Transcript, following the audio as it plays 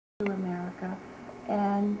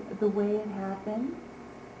and the way it happened,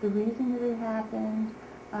 the reason that it happened,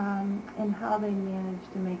 and how they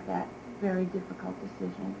managed to make that very difficult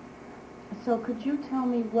decision. So could you tell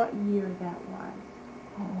me what year that was?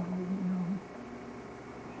 Oh, no.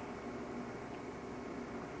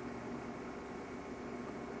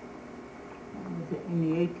 Was it in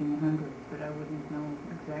the 1800s, but I wouldn't know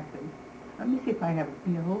exactly. Let me see if I have it.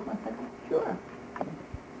 Can you hold one second? Sure.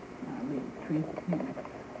 She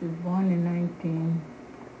was born in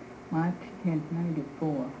March 10th,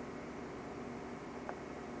 94.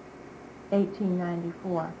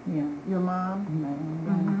 1894. Yeah. Your mom? No,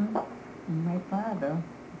 my father, I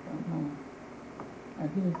don't know.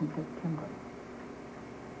 He was in September.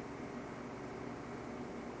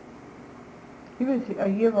 He was a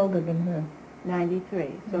year older than her.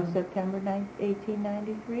 93. So Yeah. September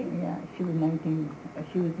 1893? Yeah, she was 19.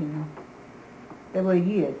 She was in. They were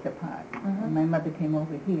years apart. And my mother came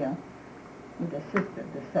over here with a sister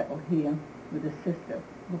to settle here with a sister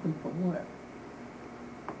looking for work.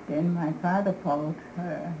 Then my father followed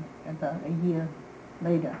her about a year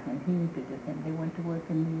later, and he visited them. They went to work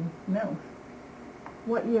in the mills.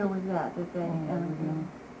 What year was that they emigrated?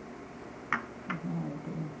 I have no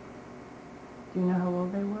idea. Do you know how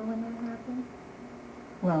old they were when that happened?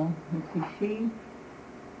 Well, you see,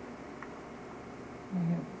 I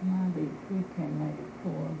have Molly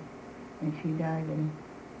 3/10/94, and she died in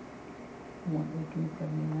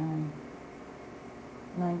 1879.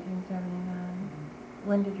 1979.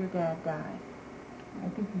 When did your dad die? I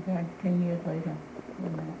think he died 10 years later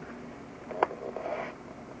than that.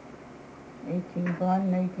 born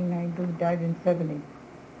in 1892, died in 70.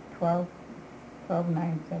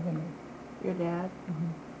 12/9/70. Your dad?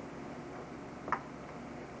 Mm-hmm.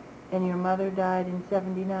 And your mother died in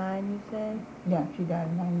 79, you say? Yeah, she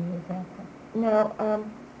died 9 years after. Now,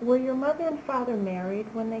 were your mother and father married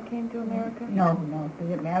when they came to America? No, they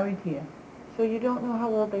get married here. So you don't know how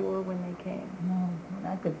old they were when they came? No,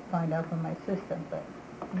 I could find out from my sister, but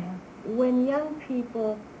yeah. When young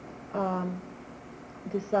people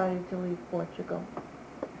decided to leave Portugal,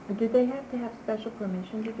 did they have to have special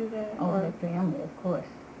permission to do that? Oh, their family, of course.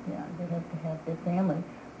 Yeah, they have to have their family.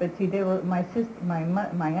 But see, they were my sister,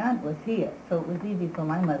 my aunt was here, so it was easy for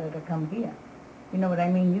my mother to come here. You know what I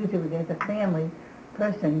mean? Usually there's a family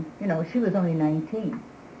person, you know, she was only 19.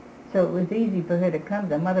 So it was easy for her to come.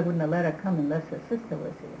 The mother wouldn't have let her come unless her sister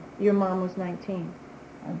was here. Your mom was 19?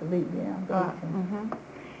 I believe, yeah.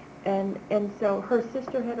 And so her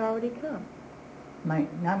sister had already come?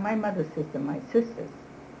 Not my mother's sister, my sister's.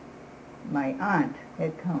 My aunt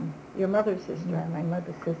had come. Your mother's sister? Yeah, my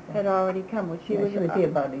mother's sister. Had already come. Well, she was here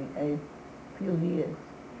about a few years.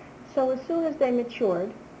 So as soon as they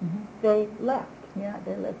matured, they left? Yeah,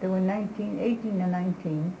 they left. They were 18 and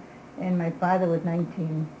 19, and my father was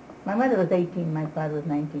 19. My mother was 18, my father was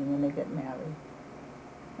 19 when they got married.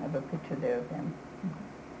 I have a picture there of them.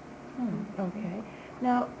 Okay.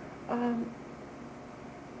 Now,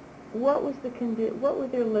 what were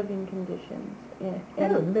their living conditions?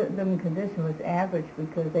 Their living condition was average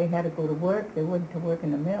because they had to go to work. They went to work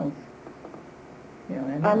in the mills. You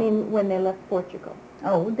know, I mean, when they left Portugal.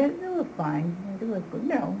 Oh, they were fine. They were good.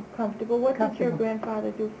 No. Comfortable. What did your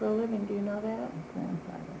grandfather do for a living? Do you know that?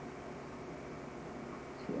 Grandfather.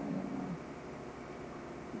 Gee, I don't know.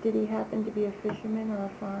 Did he happen to be a fisherman or a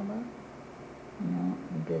farmer? No,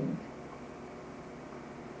 he didn't.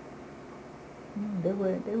 No,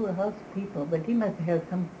 they were house people, but he must have had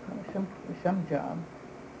some job.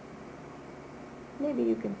 Maybe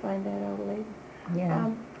you can find that out later.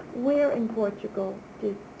 Yeah. Where in Portugal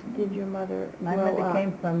did your mother My grow mother up?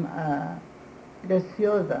 came from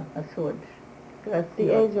Graciosa, Azores. The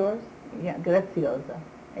Azores? Yeah, Graciosa.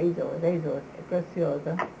 Azores.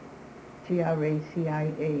 Graciosa.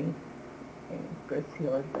 Gracia.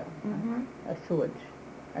 Graciosa. Azores.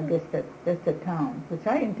 I guess that's the town, which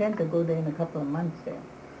I intend to go there in a couple of months there.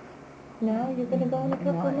 No, you're going to go in a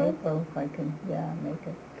couple of months? April, if I can, make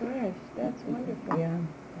it. Gosh, that's wonderful. Yeah.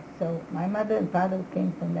 So my mother and father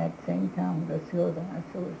came from that same town, Graciosa.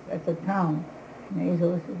 That's a town in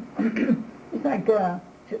Azores. It's like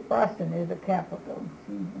Boston is the capital.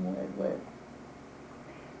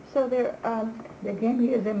 So they came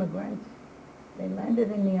here as immigrants. They landed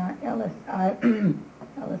in the Ellis Island.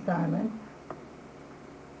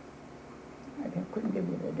 I couldn't give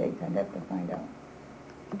you the dates. I'd have to find out.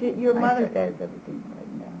 Did your mother? Has everything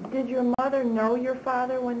written down. Did your mother know your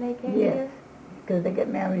father when they came here? Yes, because they get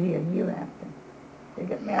married here a year after. They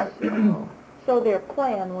get married. So their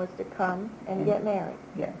plan was to come and get married.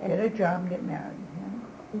 Yeah, get a job, get married. Yeah.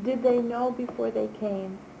 Did they know before they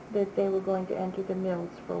came that they were going to enter the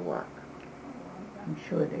mills for work? I'm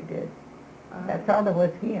sure they did. That's all there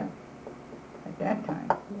was here at that time.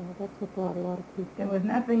 Yeah, that's what brought a lot of people. There was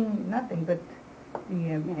nothing but the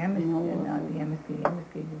embassy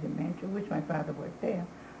is in Manchester, which my father worked there.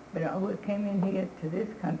 But I came in here to this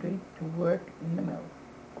country to work in the mills.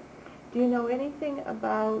 Do you know anything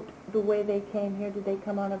about the way they came here? Did they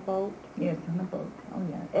come on a boat? Yes, on a boat. Oh,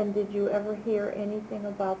 yes. And did you ever hear anything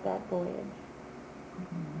about that voyage?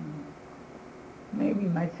 Maybe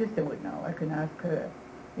my sister would know. I could ask her,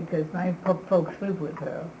 because my folks live with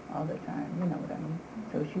her all the time. You know what I mean?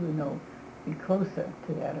 So she would know, be closer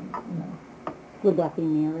to that. You know. Would that be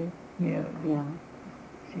Mary? Yeah. Yeah.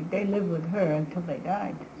 They lived with her until they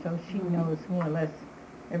died, so she knows more or less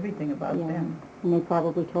everything about them. And they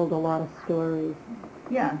probably told a lot of stories.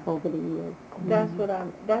 Yeah. Over the years. That's what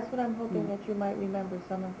I'm hoping that you might remember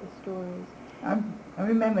some of the stories. I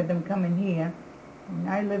remember them coming here, and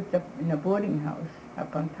I lived up in a boarding house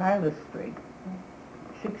up on Tyler Street,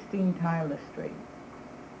 16 Tyler Street.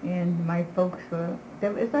 And my folks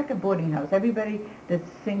it's like a boarding house. Everybody that's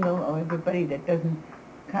single or everybody that doesn't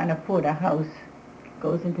can't afford a house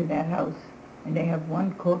goes into that house. And they have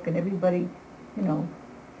one cook, and everybody, you know,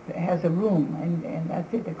 has a room, and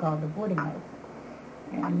that's it. They call it a boarding house.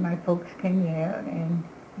 And my folks came there, and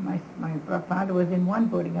my father was in one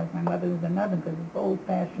boarding house, my mother was in another, because it's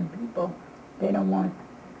old-fashioned people. They don't want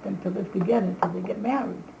them to live together until they get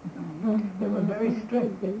married. They were very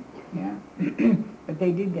strict. Yeah. But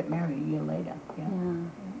they did get married a year later. Yeah.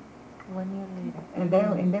 1 year later. And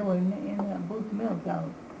they were in Boott Mills, or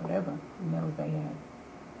whatever mills they had.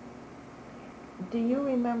 Do you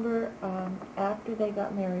remember after they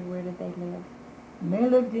got married, where did they live? And they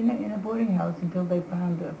lived in a boarding house until they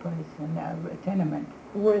found a place, a tenement.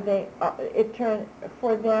 Were they, it turned,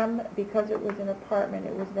 for them, because it was an apartment,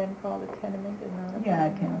 it was then called a tenement and not a Yeah, a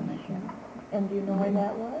house? tenement, yeah. And do you know where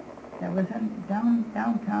that was? That was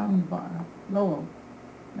downtown Lowell.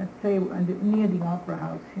 Let's say near the Opera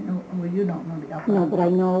House. You know, well, you don't know the Opera House. No, but I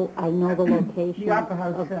know the location. The Opera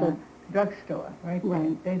House of the drugstore, right there.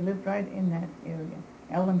 Right. They lived right in that area,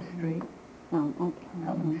 Elm Street. Oh, okay.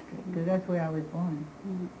 Elm Street, because that's where I was born.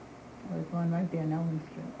 I was born right there in Elm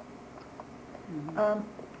Street.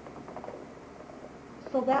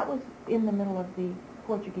 So that was in the middle of the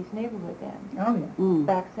Portuguese neighborhood then? Oh, yeah.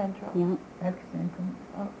 Back central? Yeah. That's Central.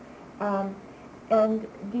 And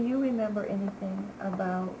do you remember anything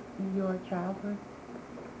about your childhood?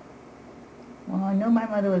 Well, I know my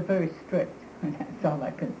mother was very strict. That's all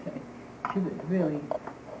I can say. She was really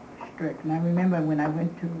strict. And I remember when I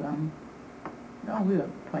went to, we were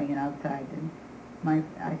playing outside, and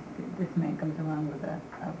this man comes along with a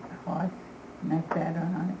horse, and I sat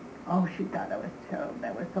on it. Oh, she thought that was terrible.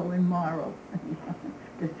 That was so immoral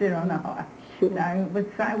to sit on a horse. Sure. And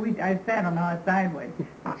I sat on the horse sideways.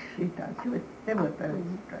 But she thought they were very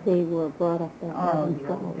strict. They were brought up that way. Oh, the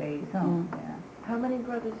old days. Oh, yeah. How many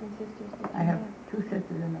brothers and sisters did you I have 2 sisters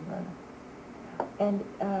and a brother. And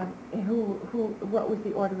what was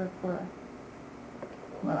the order of birth?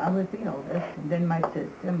 Well, I was the oldest, and then my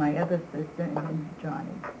sister, my other sister, and then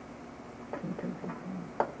Johnny.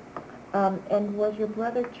 And was your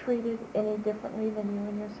brother treated any differently than you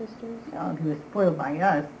and your sisters? Oh, he was spoiled by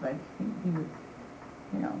us, but he was,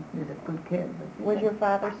 he was a good kid. But Was your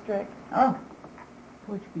father strict? Oh,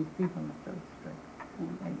 Portuguese people are so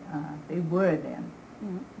strict. They were then.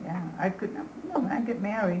 Yeah, I couldn't. When I get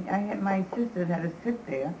married, my sisters had to sit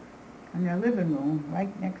there in their living room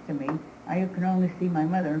right next to me. I could only see my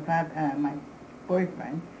mother and father, my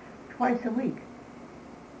boyfriend, twice a week.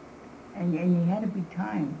 And you had to be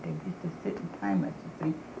timed. They used to sit and time us to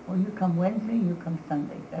say, well, you come Wednesday, you come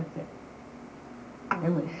Sunday. That's it. It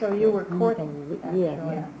was So you were courting, actually.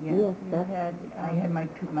 Yeah. Yes, I had my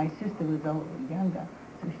sister was younger,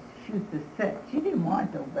 so she used to sit. She didn't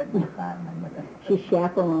want to, but my mother. she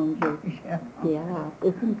chaperoned you. Yeah. Yeah,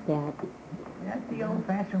 isn't that? That's the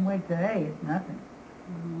old-fashioned way today. It's nothing.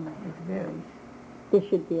 It's very. There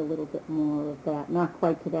should be a little bit more of that. Not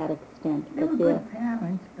quite to that extent. They but were good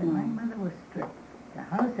parents, but my mother was strict. The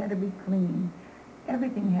house had to be clean.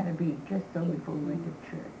 Everything had to be just so before we went to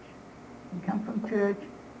church. You come from church,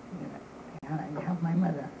 you help my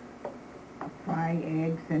mother fry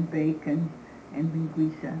eggs and bacon and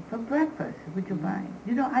linguiça for breakfast, which you buy.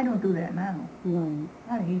 I don't do that now. Right.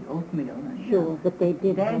 I eat oatmeal. Sure, but they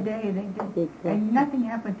did. That day, they did. And nothing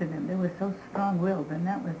happened to them. They were so strong-willed, and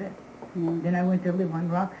that was it. Then I went to live on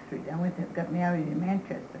Rock Street. Got married in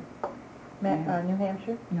Manchester. New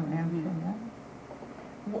Hampshire? New Hampshire,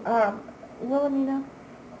 yeah. Wilhemina,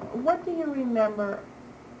 what do you remember,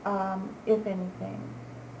 if anything,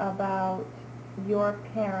 about your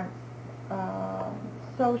parents'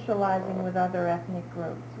 socializing with other ethnic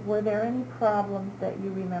groups, were there any problems that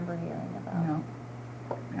you remember hearing about? No.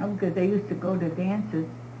 No, because they used to go to dances.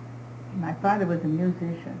 My father was a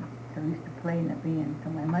musician, so he used to play in a band. So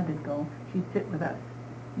my mother'd go, she'd sit with us,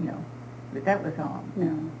 you know. But that was all. You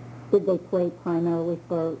know. Did they play primarily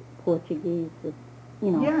for Portuguese,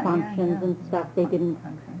 functions and stuff? They didn't.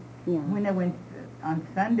 Functions. Yeah. When they went on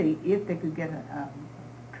Sunday, if they could get a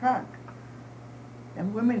truck, the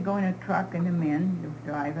women would go in a truck and the men,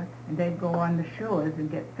 the driver, and they'd go on the shores and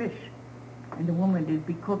get fish. And the woman would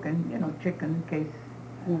be cooking, chicken in case,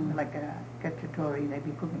 like a cacciatore, they'd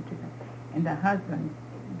be cooking chicken. And the husband,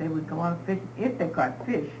 they would go out fishing. If they caught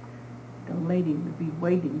fish, the lady would be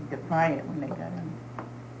waiting to fry it when they got in.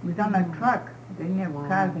 It was on a truck. They didn't have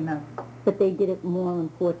cars enough. But they did it more in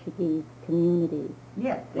Portuguese communities.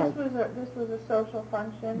 Yes. This was a social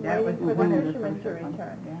function That waiting was for the one of the fishermen to social functions,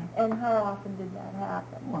 return. yeah. And how often did that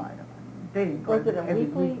happen? Well, I don't know. They didn't go Was it a every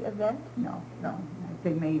weekly week. event? No. I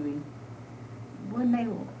think maybe when they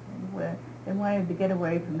wanted to get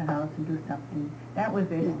away from the house and do something. That was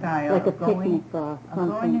their style. Like a of going, picnic or of going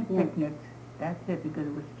something. to picnics. That's it, because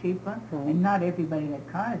it was cheaper, Right. and not everybody had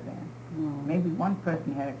cars then. No. Maybe one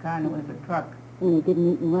person had a car and it was a truck. And they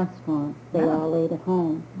didn't eat in restaurants. They No. all ate at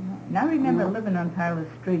home. And I remember No. living on Tyler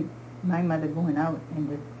Street, my mother going out, and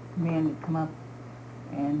this man would come up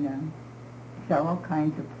and sell all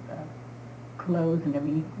kinds of clothes and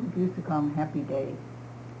everything. We used to call them Happy Days.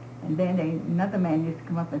 And then another man used to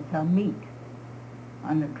come up and sell meat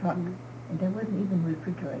on the truck. And there wasn't even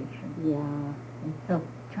refrigeration. Yeah. And sell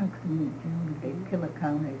chunks of meat, they'd kill a cow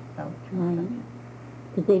and they'd sell chunks of meat.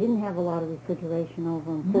 Because they didn't have a lot of refrigeration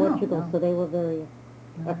over in Portugal, so they were very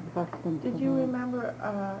accustomed to Did you that. remember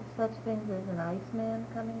such things as an Iceman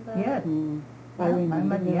coming back? Yes. I remember My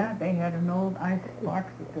mother, that. they had an old ice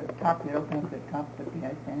box at the top. You'd open up the top, put the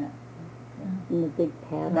ice in it. And the big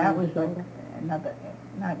pad on That the was like shoulder. another,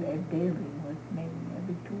 not a daily, it was maybe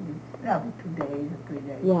every 2 weeks, every 2 days or 3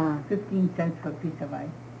 days. Yeah. 15 cents for a piece of ice.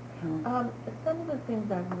 Some of the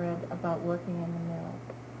things I've read about working in the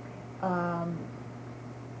mill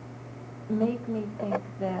make me think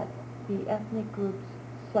that the ethnic groups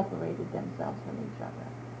separated themselves from each other,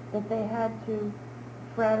 that they had to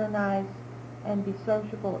fraternize and be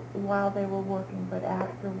sociable while they were working, but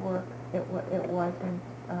after work it wasn't.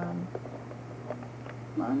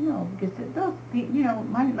 Well, no, because those people,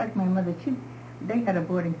 like my mother, they had a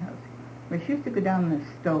boarding house where she used to go down on the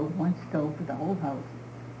stove, one stove for the whole house,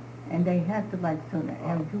 and they had to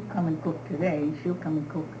you come and cook today, she'll come and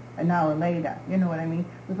cook an hour later. You know what I mean?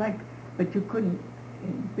 It was like, but you couldn't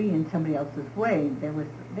be in somebody else's way. They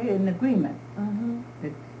had an agreement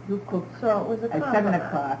that you cook So it was a at 7 compromise.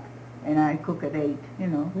 o'clock and I cook at 8.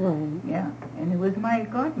 Right. Yeah, and it was my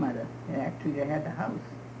godmother that actually had the house.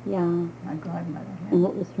 Yeah. My godmother. Yeah. And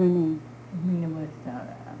what was her name? Mina was,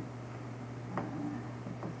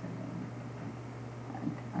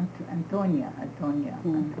 Antonia.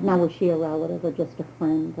 Now, was she a relative or just a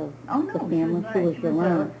friend of Oh, no, the family? she was your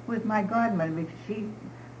aunt. with my godmother, because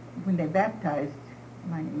when they baptized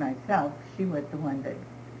myself, she was the one that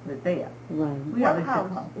was there. Right. We What always house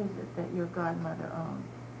took home. is it that your godmother owned?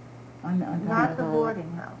 On Not the house.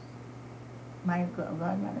 boarding house. my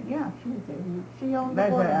godmother, yeah, she was there. She owned the But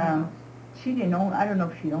boarding house. she didn't own, I don't know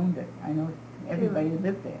if she owned it. I know everybody She-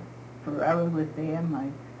 lived there. Forever was there,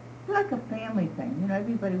 like a family thing.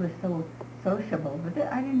 Everybody was so sociable, but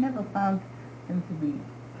I never found them to be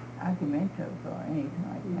argumentative or anything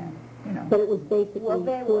like that. But it was basically Well,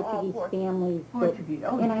 they were all Portuguese Portuguese. families. Portuguese.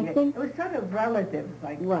 Oh, and I yeah. think, It was sort of relatives,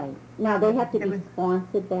 like. right. Now, they had to There be was-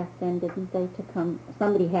 sponsored back then, didn't they, to come?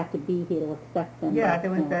 Somebody had to be here to accept them. Yeah, back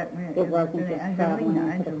there was then. that. It wasn't just traveling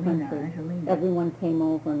into the country. Angelina. Everyone came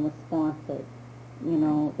over and was sponsored.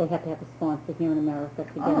 They had to have a sponsor here in America to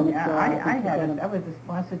get Oh, them a yeah, job. I and to had get it. them I was a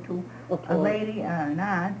sponsor to a a tour. lady, an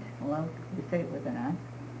aunt, well, you say it was an aunt,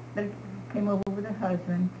 that came over with her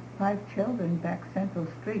husband, 5 children back Central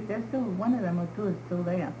Street. There's still, one of them or two is still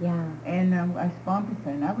there. Yeah. And I sponsored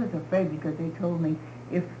her, and I was afraid because they told me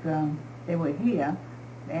if they were here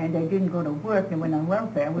and they didn't go to work and went on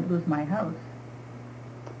welfare, I would lose my house.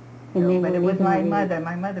 And they But it were was my even mother.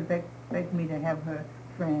 My mother begged me to have her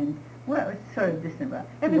friend. Well, it's sort of distant.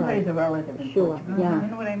 Everybody's a relative in Sure, Portugal. yeah. You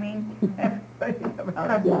know what I mean? Everybody's a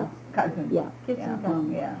relative. Yeah. Cousins. Yeah. Kissing Yeah.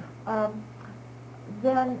 cousins. Yeah.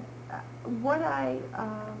 Then what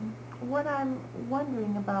I'm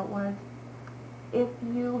wondering about was if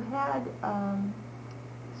you had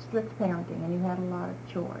strict parenting and you had a lot of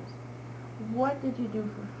chores, what did you do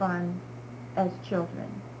for fun as children?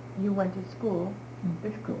 You went to school.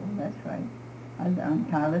 The school, that's right. On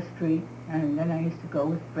Tyler Street, and then I used to go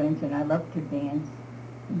with friends, and I loved to dance.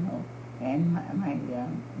 you know. And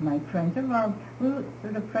my friends are all, we were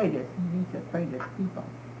the freighters, these are freighters people.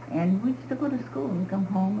 And we used to go to school and come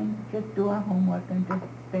home and just do our homework and just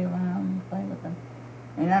stay around and play with them.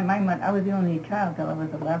 And I was the only child till I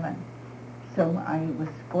was 11. So I was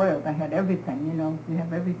spoiled. I had everything, you know. You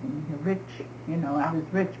have everything. You're rich, you know. I was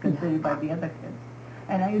rich considered by the other kids.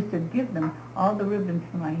 And I used to give them all the ribbons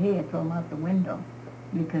for my hair, throw them out the window,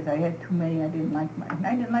 because I had too many. I didn't like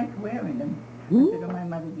wearing them. I said, oh, my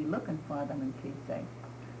mother would be looking for them, and she'd say,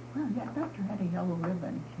 well, yeah, I thought you had a yellow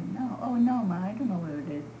ribbon. She'd, no. Oh, no, Ma, I don't know where it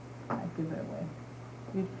is. I'd give it away.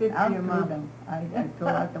 You'd fit I'll your mom. them. I'd throw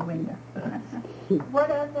out the window.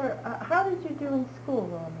 What other, how did you do in school,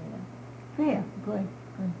 Wilhemina? Yeah, good.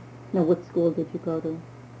 Now, what school did you go to?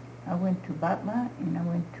 I went to Butler, and I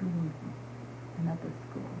went to another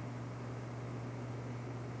school.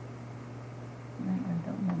 I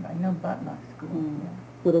don't remember. I know Butler School. Yeah.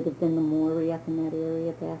 Would it have been the Maury up in that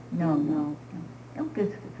area back? No.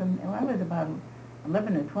 Because I was about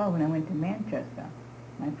 11 or 12 when I went to Manchester.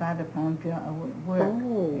 My father found work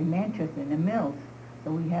in Manchester in the mills,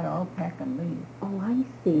 so we had to all pack and leave. Oh, I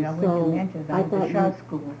see. I went to Manchester. I went to Shaw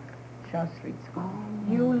School, Shaw Street School.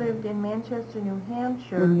 Oh. You lived in Manchester, New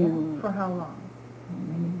Hampshire for how long?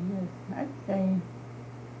 Many years. I'd say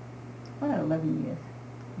about 11 years.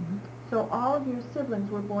 Mm-hmm. So all of your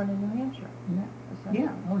siblings were born in New Hampshire?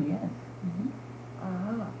 Yeah. Oh, yes.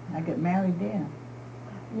 Uh-huh. I got married there.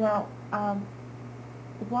 Now,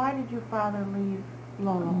 why did your father leave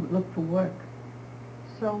Lowell? Look for work.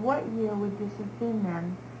 So what year would this have been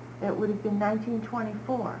then? It would have been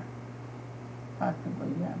 1924.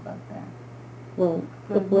 Possibly, yeah, about that. Well,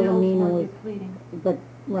 The if mills Wilhemina were was, depleting. but,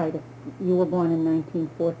 right, if you were born in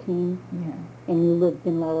 1914, Yeah. and you lived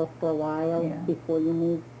in Lowell for a while Yeah. before you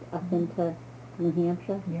moved up into New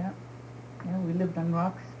Hampshire? Yeah. Yeah, we lived on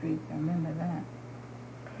Rock Street. I remember that.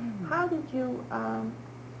 How did you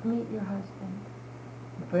meet your husband?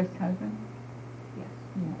 The first husband? Yes.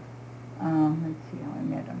 Yeah. Let's see how I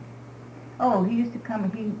met him. Oh, he used to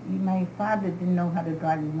come. My father didn't know how to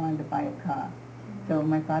drive. He wanted to buy a car. So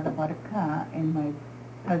my father bought a car, and my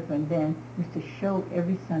husband then used to show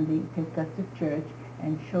every Sunday, take us to church,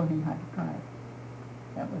 and show him how to drive.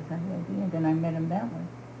 That was the idea. Then I met him that way.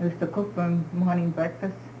 I used to cook for him morning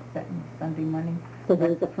breakfast, Sunday morning. So he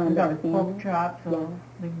was a friend of the family? Pork chops or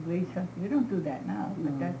linguiça. You don't do that now,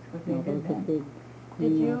 but that's what they did then.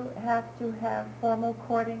 Did you have to have formal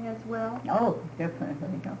courting as well? Oh,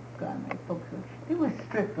 definitely. Oh, God, my folks they were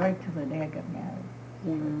strict right till the day I got married.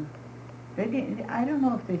 Yeah. They didn't. I don't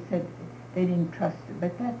know if they said they didn't trust it,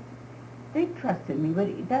 but they trusted me.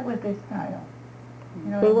 But that was their style.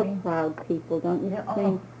 You know They what were I mean? proud people, don't you Yeah,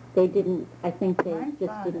 think? They didn't, I think they My just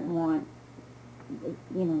father. didn't want,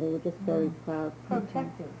 you know, they were just very proud people.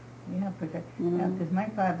 Protective. Yeah, because my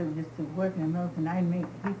father used to work in the mills, and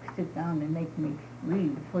he'd sit down and make me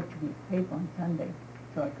read the Portuguese paper on Sunday,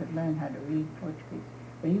 so I could learn how to read Portuguese.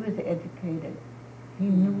 But he was educated. He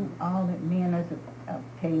knew all the manners of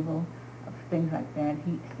table, of things like that.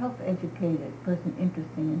 He self-educated, person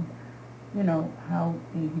interesting in, you know, how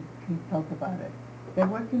he felt about it. They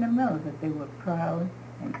worked in the mills, but they were proud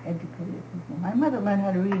and educated people. My mother learned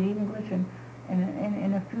how to read English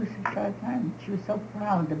in a few short time. She was so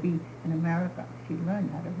proud to be in America. She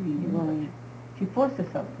learned how to read English. She forced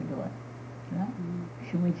herself to do it. You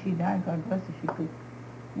know? When she died, God bless her, she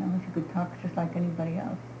could talk just like anybody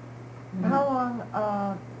else. How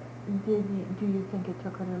long do you think it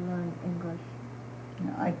took her to learn English? You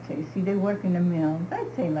know, I'd say, they work in the mills.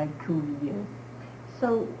 I'd say like 2 years.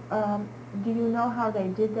 So, do you know how they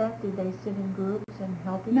did that? Did they sit in groups and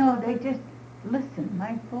help each No, other? they just listened.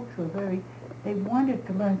 My folks were they wanted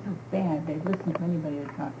to learn so bad, they'd listen to anybody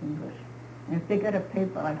that talked English. And if they got a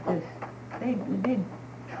paper like this, they'd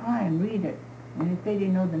try and read it. And if they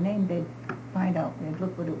didn't know the name, they'd find out. They'd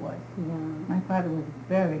look what it was. Yeah. My father was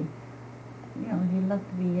very, he loved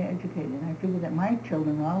to be educated. And I figured that my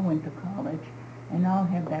children all went to college and all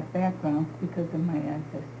have that background because of my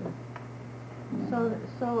ancestors.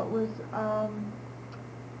 So it was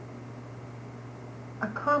a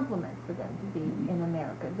compliment for them to be in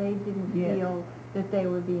America. They didn't feel that they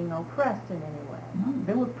were being oppressed in any way. No,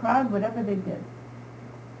 they were proud whatever they did.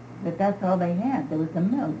 But that's all they had. There was the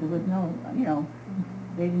mills. There was no,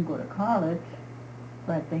 they didn't go to college,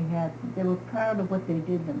 but they were proud of what they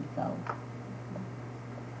did themselves.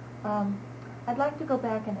 I'd like to go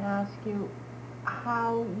back and ask you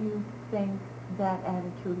how you think that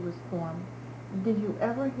attitude was formed. Did you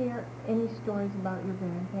ever hear any stories about your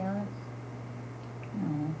grandparents?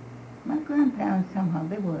 No. My grandparents somehow,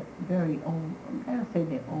 they were very old. I don't say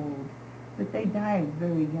they're old, but they died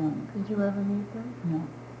very young. Did you ever meet them? No.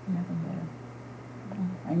 Never met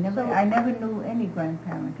her. I never knew any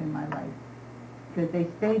grandparent in my life, because they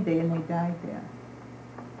stayed there and they died there.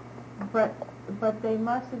 But they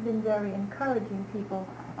must have been very encouraging people.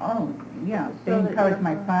 Oh, yeah. They encouraged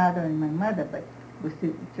my father and my mother, but it was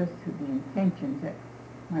just to the intentions that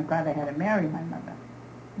my father had to marry my mother.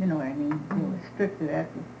 You know what I mean? They were strict to that.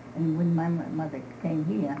 And when my mother came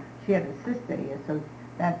here, she had a sister here, so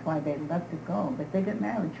that's why they let her go. But they got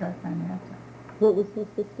married short time after. What was her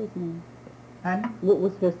sister's name? Pardon? What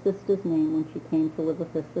was her sister's name when she came to live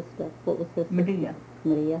with her sister? What was her sister? Medea.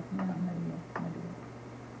 Medea? Yeah, Medea.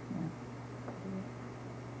 Yeah.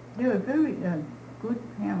 They were very good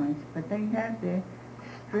parents, but they had their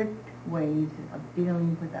strict ways of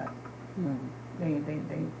dealing with us. Right.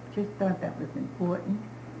 They just thought that was important,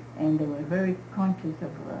 and they were very conscious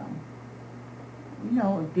of,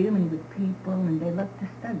 of dealing with people, and they loved to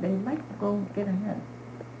study. They liked to go get ahead.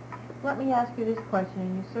 Let me ask you this question,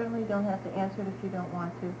 and you certainly don't have to answer it if you don't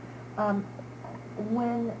want to.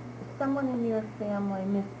 When someone in your family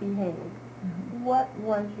misbehaved, what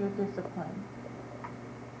was your discipline?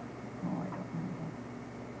 Oh, I don't know.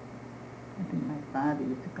 I think my father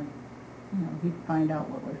used to come, he'd find out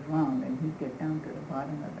what was wrong, and he'd get down to the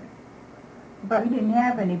bottom of it. But we didn't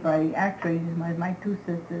have anybody. Actually, it was my two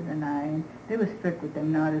sisters and I, and they were strict with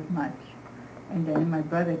them, not as much. And then my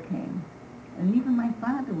brother came. And even my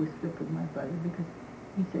father was strict with my brother, because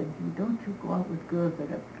he said, don't you go out with girls that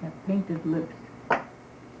have painted lips.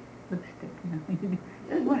 Lipstick, It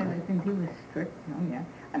was one of the things. He was strict, yeah.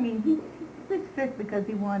 I mean, he was strict because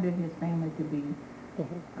he wanted his family to be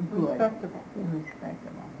good. Respectable.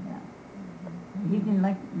 Respectable, yeah. He didn't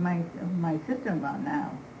like my sister-in-law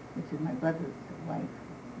now, which is my brother's wife.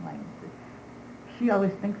 She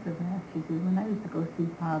always thinks of that. She says, when I used to go see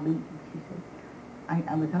Pa Lee, she said,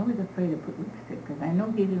 I was always afraid to put lipstick, because I know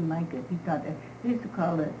he didn't like it. He thought that, they used to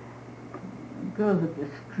call it girls of the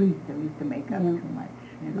street that used to make up too much,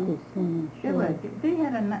 They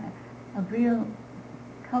had a real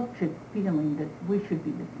cultured feeling that we should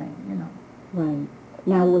be the same, Right.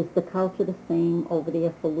 Now, was the culture the same over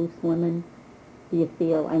there for loose women? Do you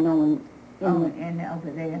feel, I know and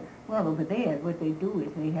over there, what they do is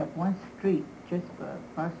they have one street just for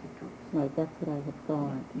prostitutes. Right, that's what I had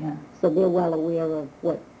thought. Yeah. So they're well aware of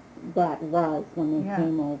what that was when they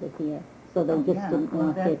came over here. So they just didn't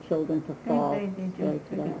want their children to fall They just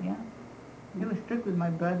took it, yeah. It was strict with my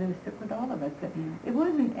brother, strict with all of us. It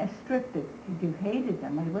wasn't as strict that you hated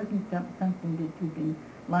them. It wasn't something that you didn't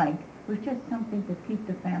like. It was just something to keep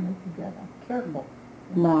the family together. Careful.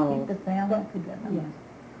 Morals. Keep the family together.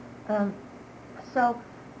 Yes. So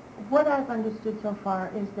what I've understood so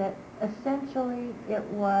far is that essentially it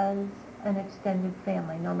was an extended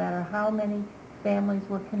family. No matter how many families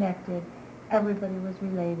were connected, everybody was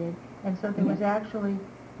related. And so there was actually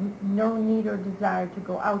no need or desire to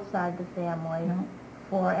go outside the family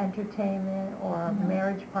for entertainment or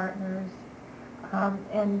marriage partners.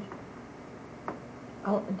 And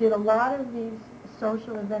did a lot of these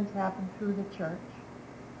social events happen through the church?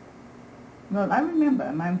 Well, I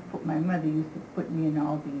remember my mother used to put me in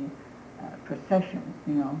all the processions,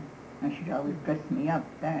 and she'd always dress me up.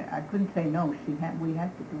 That I couldn't say no. We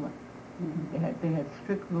had to do it. They had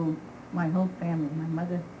strict rules. My whole family. My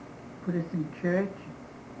mother put us in church,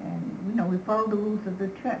 and we followed the rules of the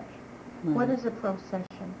church. What is a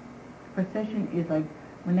procession? Procession is like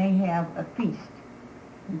when they have a feast.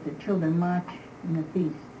 The children march in a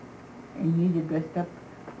feast, and you either dressed up.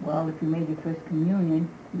 Well, if you made your first communion,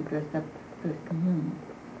 you dressed up first communion.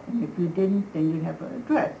 And if you didn't, then you'd have a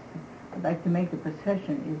dress. I'd like to make a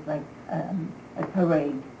procession is like a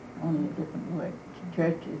parade, only a different word.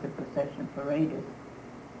 Church is a procession, parade is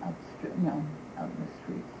out in the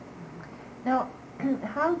streets. Now,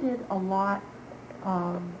 how did a lot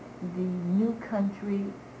of the new country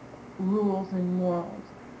rules and morals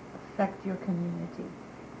affect your community?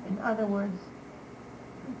 In other words,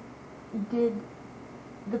 did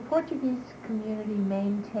the Portuguese community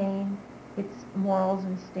maintain its morals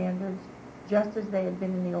and standards just as they had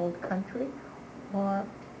been in the old country, or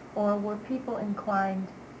were people inclined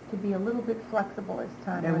to be a little bit flexible as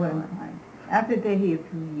time went on? They were inclined. After they're here a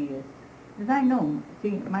few years, because I know,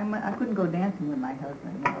 I couldn't go dancing with my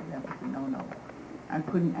husband. That was a no-no.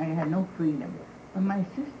 I had no freedom. But my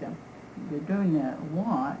sister, during the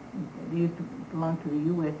war, they used to belong to the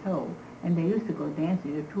USO, and they used to go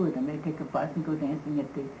dancing, the two of them. They'd take a bus and go dancing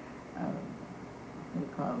at the, what do you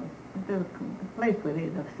call it, the place where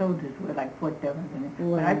the soldiers were, like Fort Devens.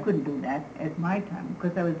 But I couldn't do that at my time,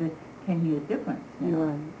 because I was a 10 years difference.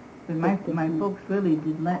 But my folks really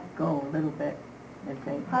did let go a little bit.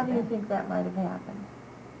 How do you think that might have happened?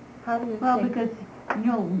 How do you Well, think? because You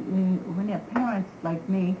know, when their parents like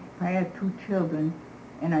me, if I had 2 children,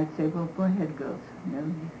 and I'd say, well, go ahead, girls, you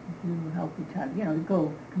know, you help each other, you know,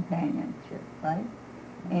 go companionship, right?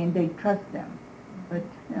 And they trust them. But,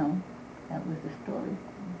 you know, that was the story.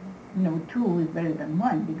 You know, 2 was better than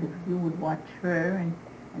 1 because you would watch her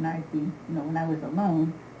and I'd be, you know, when I was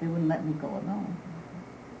alone, they wouldn't let me go alone.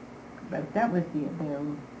 But that was their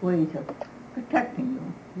ways of protecting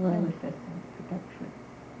you. Right. It was just a protection.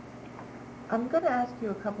 I'm going to ask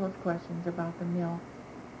you a couple of questions about the mill.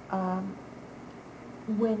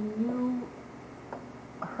 When you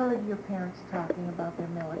heard your parents talking about their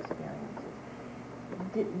mill experiences,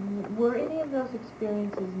 were any of those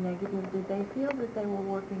experiences negative? Did they feel that they were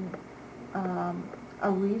working a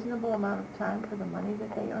reasonable amount of time for the money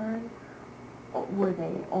that they earned? Were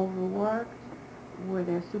they overworked? Were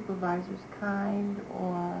their supervisors kind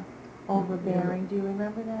or overbearing? Do you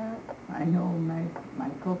remember that? I know my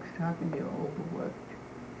folks talking, they were overworked.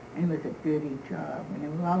 And it was a dirty job. And they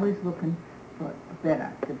were always looking for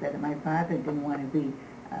better. My father didn't want to be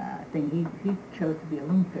he chose to be a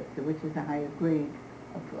loom fixer, which is a higher grade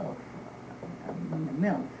of in the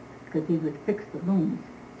mills, because he would fix the looms.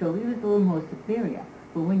 So he was a little more superior.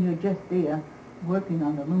 But when you're just there working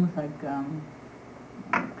on the looms like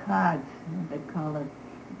cards, they call it,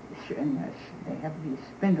 and they have these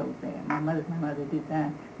spindles there. My mother did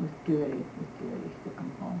that. It was dirty. She took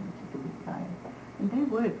them home and she could be tired. And they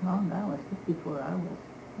worked long hours, 54 hours,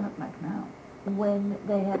 not like now. When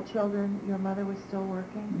they had children, your mother was still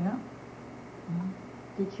working? Yeah.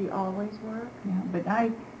 Did she always work? Yeah, but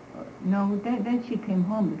then she came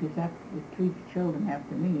home because after the 3 children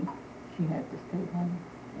after me, she had to stay home.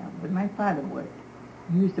 Yeah, but my father worked.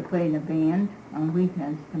 He used to play in a band on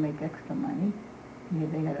weekends to make extra money.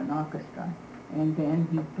 They had an orchestra. And then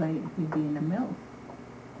he'd be in the mills.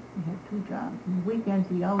 He had 2 jobs. On the weekends,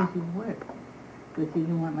 he always would work. Because he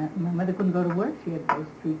didn't want my mother couldn't go to work. She had those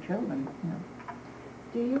 3 children, you know.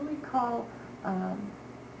 Do you recall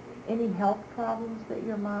any health problems that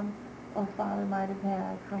your mom or father might have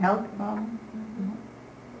had? From Health problems? Mm-hmm.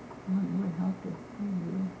 No, it helped it.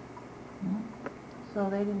 No. So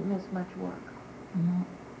they didn't miss much work? No.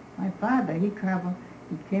 My father, he traveled.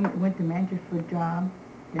 He went to Manchester for a job.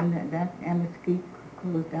 Then that Ameskeet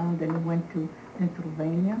closed down. Then he went to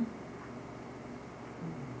Pennsylvania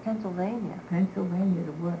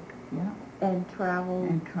to work, yeah. And travel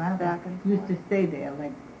back and forth? Used to stay there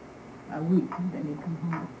like a week, and then he'd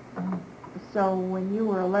come home. So when you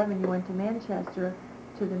were 11, you went to Manchester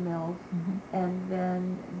to the mills, and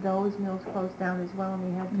then those mills closed down as well, and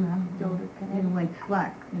we had to go to Connecticut. It went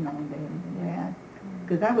slack, you know, they had.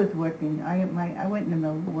 Because I was working, I went in the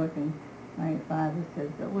mill working. My father says,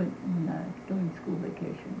 during school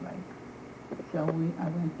vacation, right? So I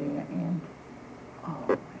went there, and I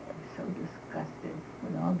was so disgusted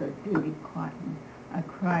with all the dirty cotton. I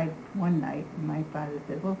cried one night, and my father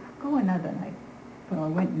said, well, go another night. So I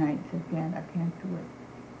went night and said, Dad, I can't do it.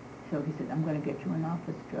 So he said, I'm going to get you an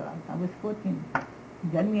office job. I was 14. He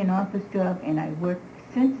got me an office job, and I worked.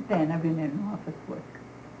 Since then, I've been in office work.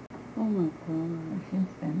 Oh, my God. Since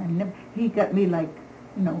then. He got me, like,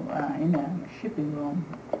 in a shipping room,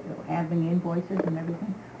 having invoices and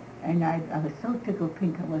everything. And I was so tickled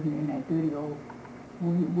pink I wasn't in that dirty old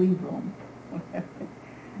weave room.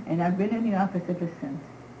 And I've been in the office ever since.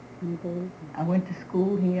 I went to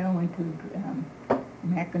school here. I went to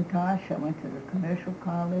Macintosh. I went to the commercial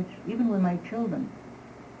college. Even with my children,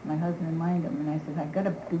 my husband minded them, and I said, I've got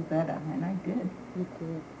to do better, and I did. You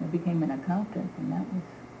did. I became an accountant, and that was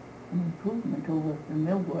an improvement over the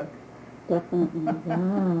mill work. Definitely,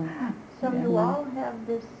 yeah. So you all have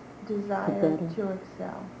this desire to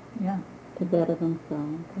excel. Yeah. To better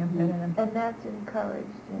themselves. Yeah, better than. And that's encouraged.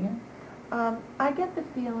 Yeah. I get the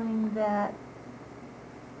feeling that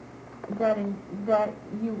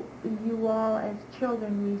you all as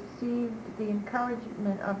children received the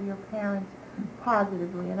encouragement of your parents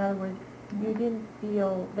positively. In other words, you didn't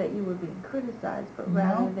feel that you were being criticized, but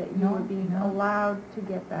rather that you were being allowed to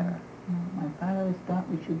get better. No, my father always thought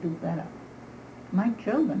we should do better. My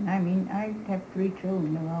children, I have 3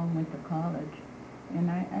 children. They all went to college. And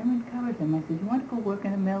I encouraged them. I said, you want to go work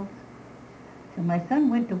in the mills? So my son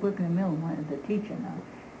went to work in the mill, the teacher now.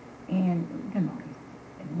 And,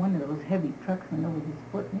 one of those heavy trucks went over his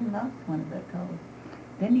foot, and he lost one of their toes.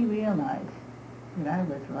 Then he realized that I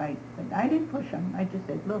was right. But I didn't push him. I just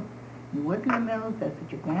said, look, you work in the mills, that's what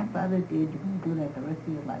your grandfather did. You're going to do that the rest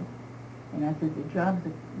of your life. And I said, the jobs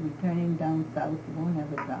are returning down south. You won't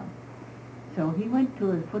have a job. So he went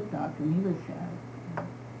to a foot doctor, and he was,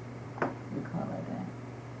 we call it,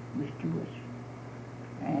 he was Jewish.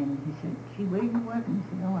 And he said, gee, where you working? He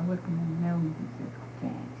said, oh, I work in the mill. He said,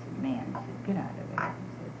 okay. He said, man, he said, get out of there. He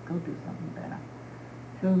said, go do something better.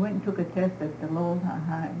 So he went and took a test at the Lowell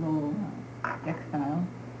Textile,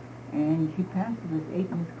 and he passed. He was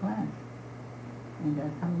 8th in his class. And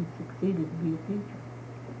that's how he succeeded to be a teacher.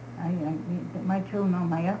 My children,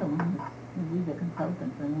 my other ones, these are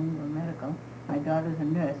consultants and one were medical. My daughter's a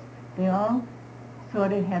nurse. They all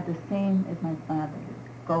sort of had the same as my father did.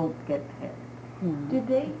 Go get fed. Yeah. Did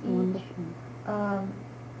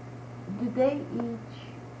they each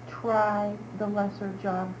try the lesser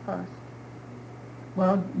job first?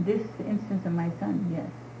 Well, this instance of my son,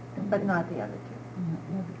 yes. But not the other two? Not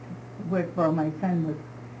the other two. Well, my son was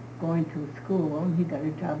going to school, and he got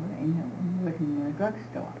a job working in a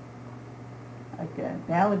drugstore. Like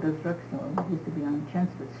Gallagher's drugstore, which used to be on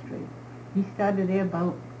Chelmsford Street. He started there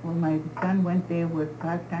my son went there, worked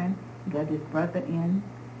part-time, got his brother in,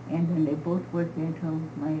 and then they both worked there until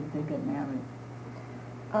they got married.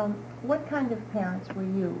 What kind of parents were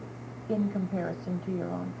you in comparison to your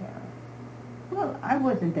own parents? Well, I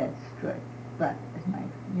wasn't that strict, but as as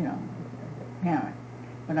a parent.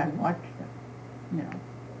 But I watched them,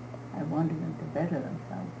 I wanted them to better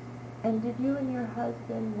themselves. And did you and your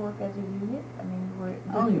husband work as a unit? I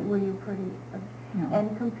mean, were you pretty... No.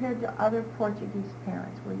 And compared to other Portuguese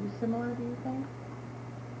parents, were you similar, do you think?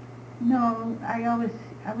 No, I was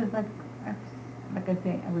like I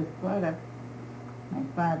say, I was brought up, my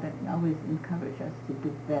father always encouraged us to do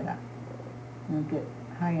better, get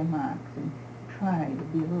higher marks and try to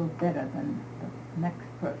be a little better than the next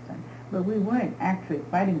person. But we weren't actually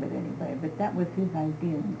fighting with anybody, but that was his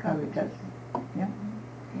idea, encourage us. Yeah.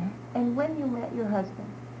 Yeah. And when you met your husband,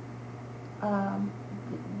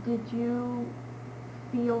 did you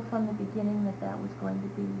feel from the beginning that was going to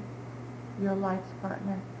be your life's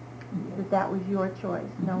partner? Yes. That was your choice,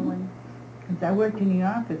 no one... Because I worked in the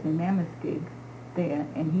office in Mammoth there,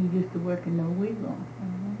 and he used to work in the weed room.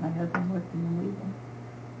 Mm-hmm. My husband worked in the weed room.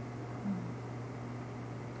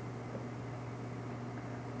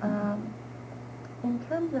 In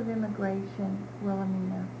terms of immigration,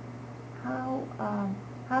 Wilhemina,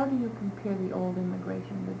 how do you compare the old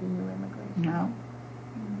immigration with the new immigration? Now?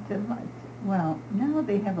 Well, now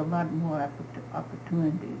they have a lot more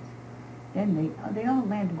opportunities. Then they all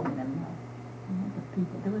landed in the mill. The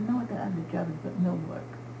people. There was no other jobs but mill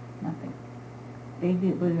work. Nothing. They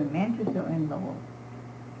did whether in Manchester or in Lowell.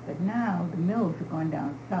 But now the mills have gone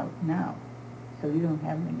down south now, so you don't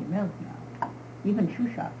have many mills now. Even shoe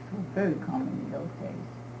shops were very common in those days.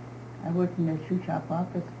 I worked in a shoe shop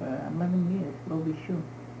office for 11 years, Lobby Shoe.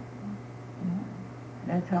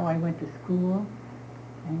 That's how I went to school.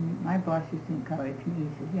 And my boss used to encourage me. He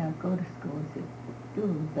said, yeah, go to school. He said, do a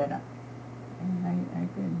little better. And I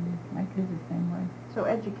did. My kids the same way. So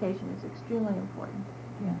education is extremely important.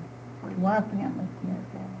 Yeah. To our family, yes.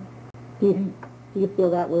 Do you feel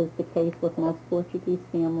that was the case with most Portuguese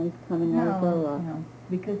families coming over? No,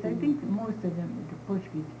 because I think that most of them, the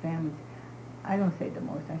Portuguese families, I don't say the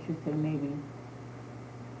most, I should say maybe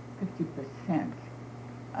 50%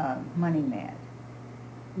 money mad.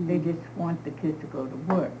 They just want the kids to go to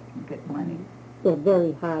work and get money. They're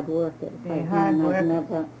very hard workers. They're hard workers. I've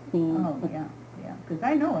never seen... Oh, yeah. Because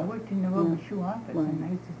I know, I worked in the Rover Shoe office, and I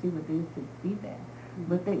used to see what they used to be there.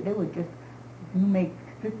 But they were just, you make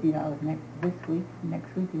 $50 this week,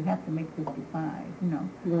 next week you have to make 55, Right.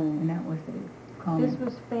 And that was the common... This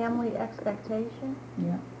was family expectation?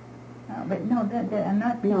 Yeah. But no, they're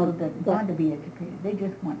not people that want to be educated. They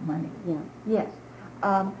just want money. Yeah. Yes.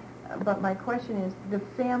 But my question is, the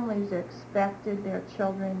families expected their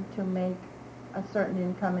children to make a certain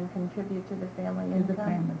income and contribute to the family income? To the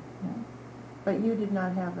family, yeah. But you did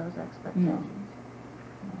not have those expectations?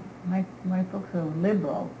 No. My folks are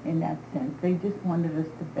liberal in that sense. They just wanted us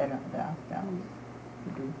to better ourselves,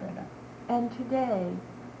 to do better. And today,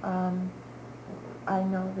 I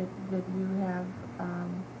know that you have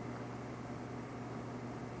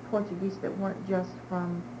Portuguese that weren't just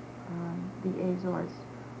from the Azores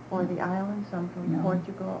or the islands, some from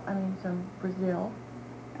Portugal, some Brazil.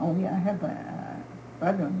 Oh, yeah, I have a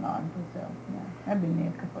brother-in-law in Brazil, yeah. I've been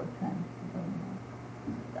there a couple of times.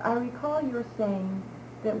 I recall you were saying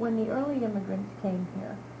that when the early immigrants came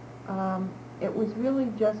here, it was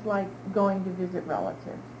really just like going to visit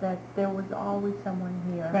relatives, that there was always someone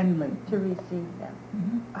here Friendly. To receive them.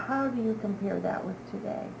 Mm-hmm. How do you compare that with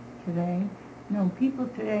today? Today? No, people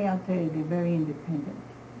today, I'll tell you, they're very independent.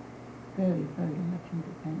 Very, very much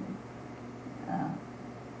independent.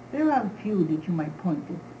 There are a few that you might point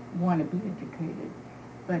to want to be educated,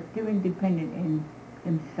 but they're independent in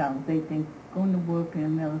themselves. They think going to work in the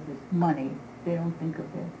mills is money. They don't think of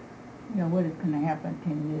what is going to happen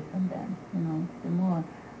 10 years from then. They're more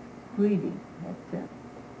greedy. That's it.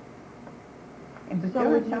 And but So there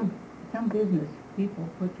would are some business people,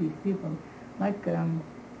 Portuguese people, like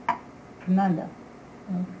Fernanda,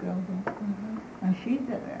 the girl there. And she's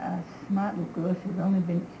a smart little girl.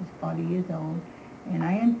 She's 40 years old. And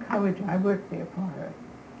I encourage her. I worked there for her.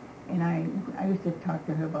 And I used to talk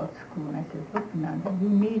to her about school. And I said, look, Fernanda, you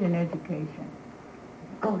need an education.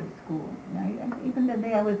 Go to school. And even the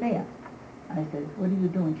day I was there, I said, what are you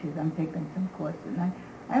doing? She said, I'm taking some courses. And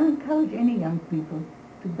I encourage any young people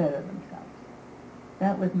to better themselves.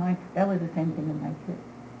 That was the same thing with my kids.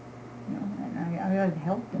 And I always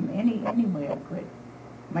helped them any way I could.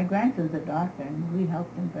 My grandson's a doctor, and we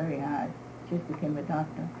helped him very hard. Just became a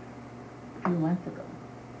doctor a few months ago.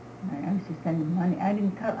 I used to send him money. I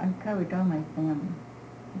encouraged all my family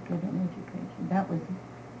to get an education. That was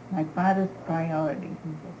my father's priority.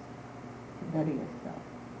 He just to better yourself,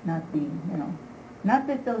 not be, not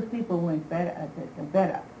that those people weren't better,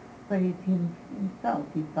 but he himself,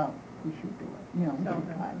 he felt we should do it.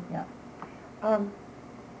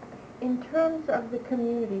 In terms of the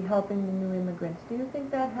community helping the new immigrants, do you think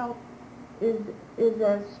that help is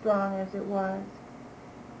as strong as it was?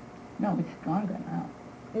 No, it's stronger now.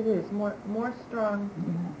 It is more strong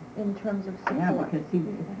in terms of support. Yeah, because see,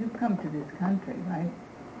 if you come to this country, right,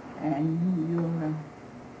 and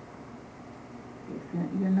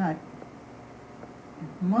you're not,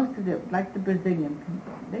 most of like the Brazilian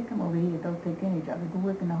people, they come over here, don't take any job, they go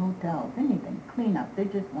work in the hotels, anything, clean up, they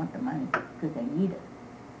just want the money because they need it,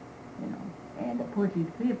 And the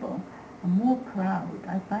Portuguese people are more proud.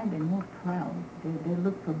 I find they're more proud. They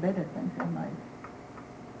look for better things in life.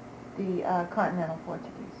 The continental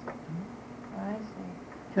Portuguese. I see.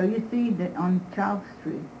 So you see that on Charles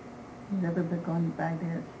Street, you've ever been going by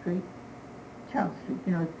that street? Charles Street,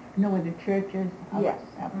 you know where the church is? Yes.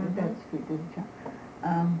 After that street, there's a church.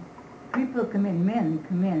 People come in, men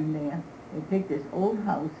come in there. They take this old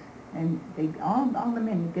house, and all the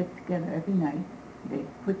men get together every night. They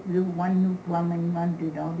do one new plumbing, one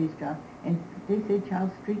did all these jobs, and they say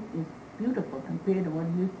Charles Street is beautiful compared to what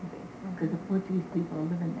it used to be, because the Portuguese people are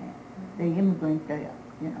living there. They immigrate there,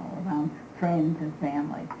 around friends and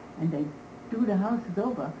family, and they do the houses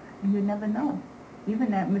over, and you never know.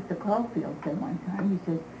 Even that Mr. Caulfield said one time, he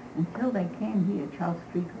says, until they came here, Charles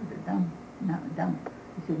Street was not dumb.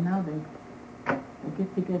 He said, now they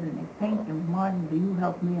get together and they paint and modern, do you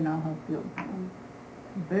help me and I'll help you.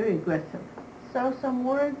 Very aggressive. So some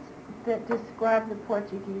words that describe the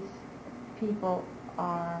Portuguese people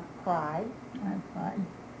are pride,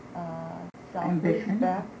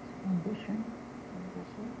 self-respect, ambition.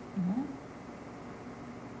 Yeah.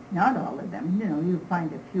 Not all of them. You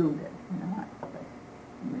find a few that, but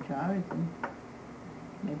the majority,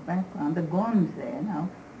 their background. The Gomes there now,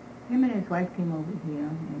 him and his wife came over here,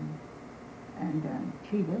 and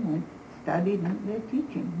they went, studied, and they're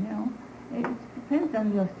teaching, It depends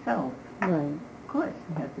on yourself. Right. Of course,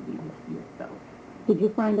 you have to be yourself. Did you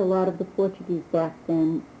find a lot of the Portuguese back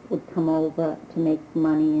then would come over to make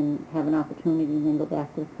money and have an opportunity and then go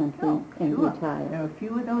back to the country and sure. retire? There are a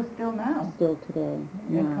few of those still now. Still today.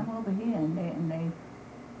 They come over here and they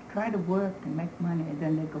try to work and make money, and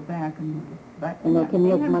then they go back and they can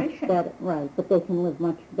live much better, right? But they can live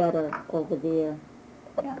much better over there.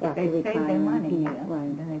 Yeah, after they save their money retiring, here, right.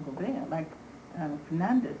 and then they go there. Like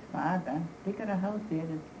Fernanda's father, they got a house there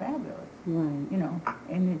that's fabulous. Right.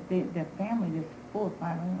 And their family, there's 4 or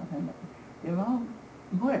 5 of them. They're all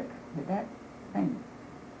work with that thing.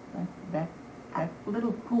 That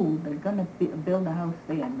little pool, they're going to build a house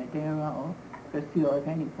there in Madeira or Graciosa,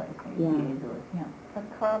 any place. Azores, a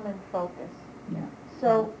common focus. Yeah.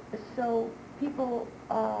 So people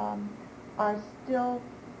are still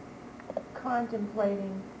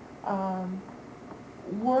contemplating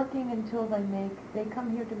working until they come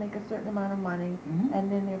here to make a certain amount of money,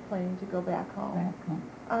 and then they're planning to go back home.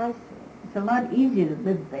 I see. It's a lot easier to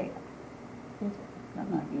live there. It's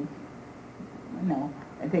not easy.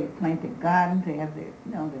 They planted gardens, they have the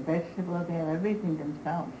vegetables, they have everything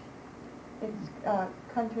themselves. It's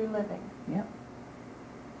country living. Yep.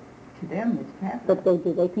 To them, it's fabulous. But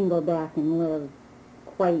they can go back and live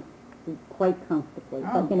quite comfortably,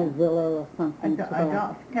 like in a villa or something.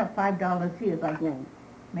 $5 here, like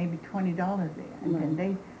maybe $20 there, and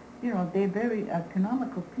then they're very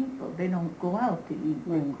economical people. They don't go out to eat.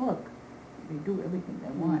 They cook. They do everything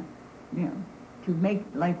they want, to make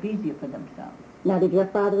life easier for themselves. Now, did your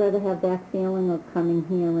father ever have that feeling of coming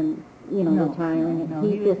here and retiring? No,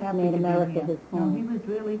 he just made America his home. No, he was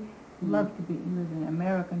really loved to be. He was an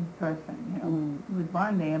American person. He was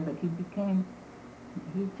born there, but he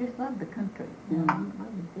just loved the country. He really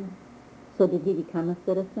did. So did he become a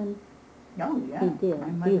citizen? Oh, yeah. He did. My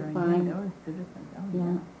Do mother you and find- they were citizens. Oh, Yeah.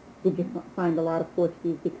 yeah. Did you find a lot of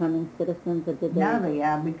Portuguese becoming citizens, or did they? Now they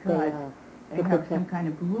are because they they have some protect- kind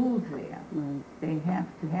of rules there. Right. They have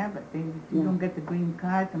to have it. If you Yeah. don't get the green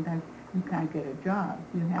card, sometimes you can't get a job.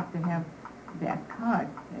 You have to have that card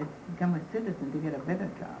to become a citizen to get a better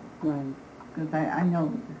job. Right. Because I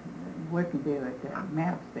know, working there at the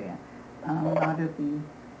MAPS there, a lot of the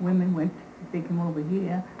women they came over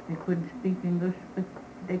here, they couldn't speak English, but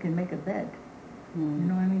they could make a bed. You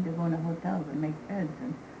know what I mean? They go into hotels and make beds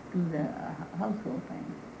and do the household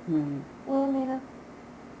things. Right. Wilhemina,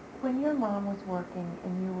 when your mom was working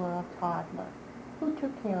and you were a toddler, who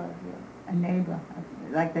took care of you? A neighbor,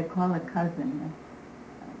 like they call a cousin,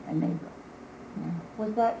 a neighbor. Yeah.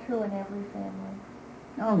 Was that true in every family?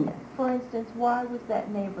 Oh, yes. For instance, why was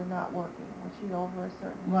that neighbor not working? Was she over a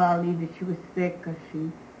certain age? Well, either she was sick or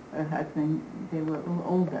her husband, they were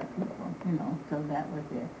older people, so that was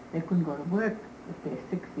it. They couldn't go to work if they're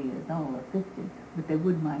 60 years old or 50, but they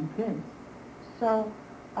would mind kids. So,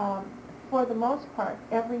 for the most part,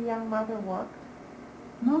 every young mother worked.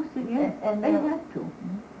 Mostly, yes. And they they're- had to.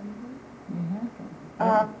 Mm-hmm. They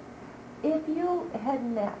had to. If you had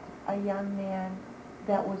met a young man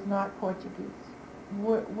that was not Portuguese,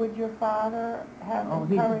 would your father have Oh,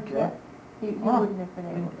 he's a encouraged jerk. that? You wouldn't have been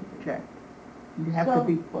able to do that. Check. You have So- to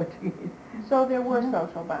be Portuguese. So there were Yeah.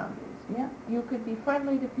 social boundaries. Yeah. You could be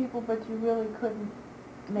friendly to people, but you really couldn't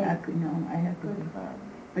make I had to good be. friends.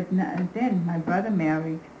 But then my brother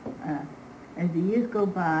married. As the years go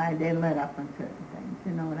by, they let up on certain things.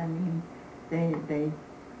 You know what I mean?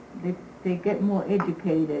 They get more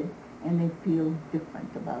educated and they feel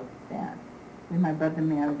different about that. When my brother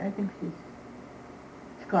married, I think she's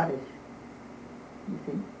Scottish. You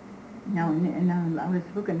see? Now, I was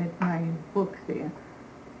looking at my books there.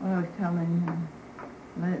 Well, I was telling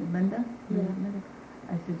Linda. Yeah. Linda,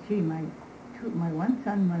 I said, gee, my one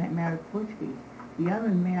son married Portuguese. The other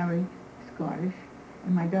married Scottish,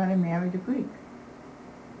 and my daughter married a Greek.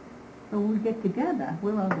 So when we get together,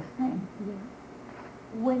 we're all the same. Yeah.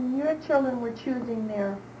 When your children were choosing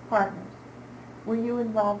their partners, were you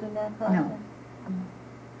involved in that process?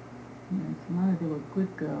 As long as they were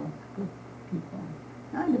good girls, good people.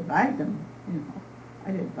 I'd advise them,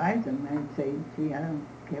 I'd advise them and say, gee, I don't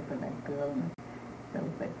care for that girl. So,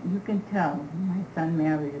 but you can tell my son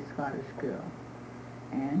married a Scottish girl.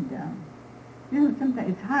 And, sometimes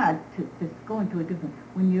it's hard to go into a different,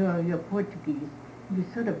 when you're Portuguese, you're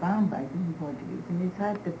sort of bound by being Portuguese. And it's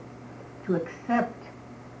hard to accept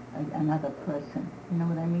another person, you know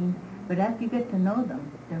what I mean? But after you get to know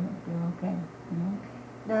them, they're okay,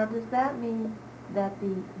 Now, does that mean that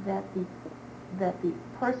the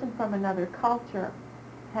person from another culture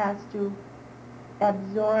has to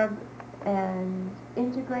absorb and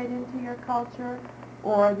integrate into your culture,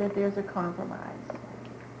 or that there's a compromise?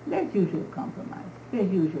 There's usually a compromise.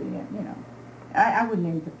 There's usually, I wouldn't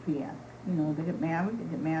interfere. They get married,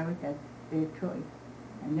 that's their choice.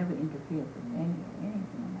 I never interfered with anything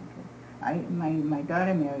like it. My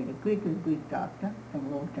daughter married a Greek doctor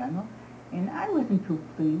from Lowell General, and I wasn't too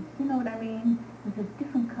pleased. You know what I mean? It was a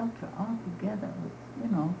different culture altogether.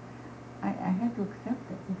 I had to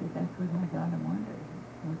accept it because that's what my daughter wanted.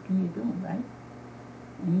 What can you do, right?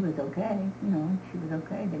 And he was okay, and she was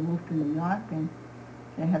okay. They moved to New York, and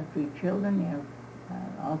they have 3 children. They have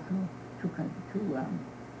also two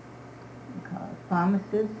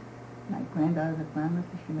pharmacists. My granddaughter's a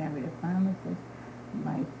pharmacist. She married a pharmacist.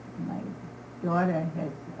 My daughter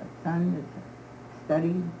has a son that's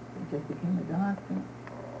studied, just became a doctor.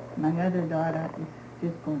 My other daughter is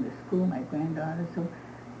just going to school, my granddaughter. So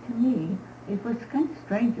to me, it was kind of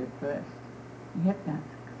strange at first. You have to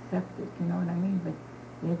accept it, you know what I mean? But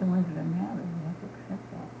they're the ones that are married. You have to accept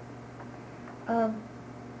that.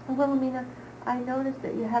 Wilhemina, I noticed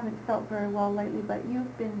that you haven't felt very well lately, but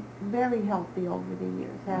you've been very healthy over the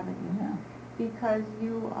years, haven't you? Yeah. Because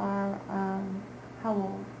you are, how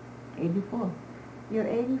old? 84. You're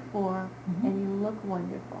 84, Mhm. and you look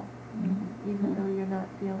wonderful, Mhm. even though you're not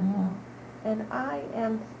feeling well. And I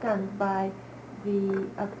am stunned by the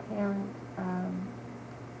apparent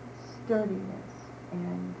sturdiness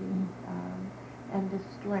and the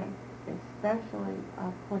strength, especially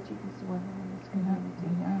of Portuguese women in this community.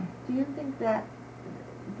 Yeah. Do you think that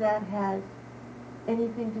has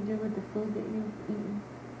anything to do with the food that you've eaten?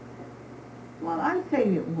 Well, I'd say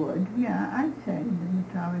it would. Yeah, I'd say the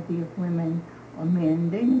majority of women or men,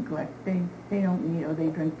 they neglect. They don't eat or they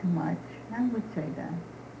drink too much. I would say that.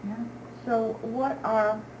 Yeah. So what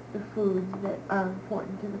are the foods that are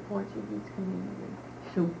important to the Portuguese community?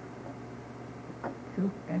 Soup.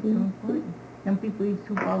 Soup, that's so important. Some people eat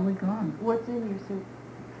soup all week long. What's in your soup?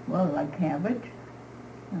 Well, like cabbage,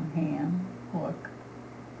 ham, pork,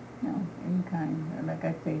 any kind. Like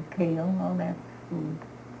I say, kale, all that food.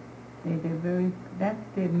 They're very, that's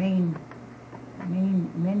their main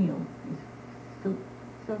menu is soup.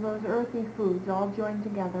 So those earthy foods all joined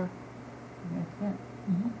together. That's it.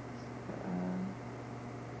 Mm-hmm.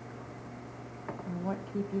 What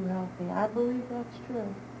keep you healthy? I believe that's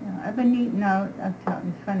true. Yeah, I've been eating out.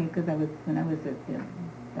 It's funny because when I was at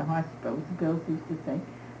the hospital, the girls used to say, "You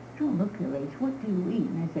don't look your age. What do you eat?"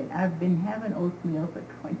 And I said, "I've been having oatmeal for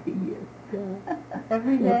 20 years." Yeah.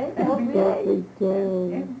 Every day? Every day.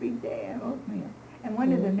 Every Every day, oatmeal. And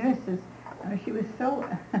one of the nurses, she was so,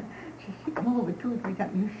 she came over 2 or 3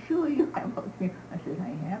 times. "You sure you have oatmeal?" I said,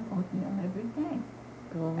 "I have oatmeal every day."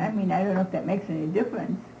 Well, I mean, I don't know if that makes any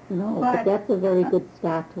difference. no, but that's a very good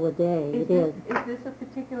start to a day. It is. Is this a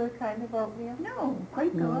particular kind of oatmeal? No,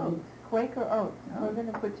 Quaker No. oats. Quaker oats. Oh. We're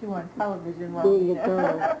going to put you on television while There we you go.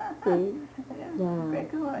 See? Yeah.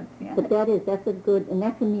 Quaker oats, yeah. But that's a good, and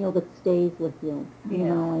that's a meal that stays with you. You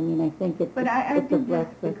Yeah. know, I mean, I think it's But I it's a did this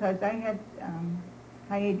breakfast. because I had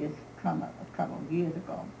hiatus trouble years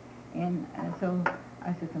ago. And so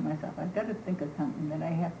I said to myself, I've got to think of something that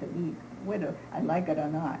I have to eat, whether I like it or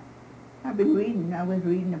not. I was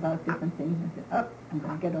reading about different things and said, I'm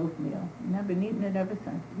going to get oatmeal. And I've been eating it ever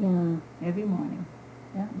since, Yeah. every morning.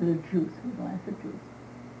 Yeah, with a juice, with a glass of juice.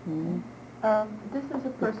 Yeah. This is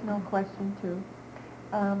a personal question, too.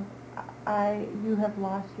 You have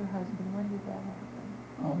lost your husband. When did that happen?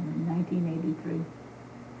 Oh, in 1983.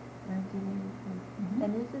 1983. Mhm.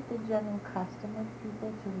 And is it the general custom of people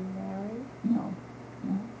to remarry? No.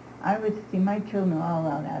 I would see my children all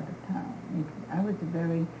out of town. I was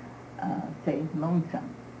very, say, lonesome.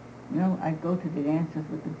 I'd go to the dances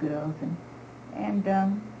with the girls, and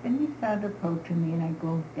then he started approaching me, and I'd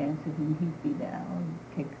go dances, and he'd be there, or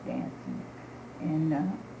he'd take a dance, and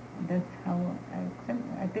that's how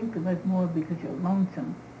I think it was more because you're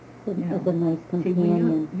lonesome. It's a nice See,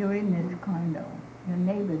 companion. when you're in this condo, your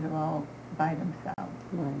neighbors are all by themselves.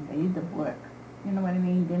 Right. They either work. You know what I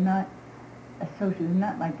mean? They're not associated. It's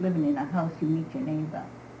not like living in a house, you meet your neighbor.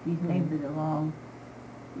 These neighbors are all,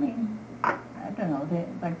 I don't know, they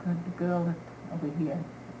like the girl over here,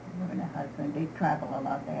 her and her husband, they travel a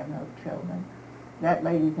lot, they have no children. That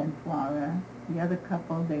lady's in Florida. The other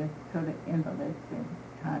couple, they're sort of invalids, they're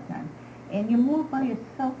hard time. And you're more by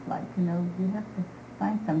yourself, like, you have to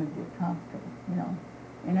find somebody to talk to,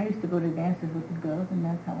 And I used to go to dances with the girls, and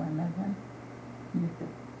that's how I met him. We used to,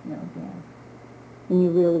 dance. And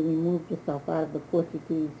you really removed yourself out of the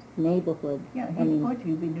Portuguese neighborhood. Yeah, he's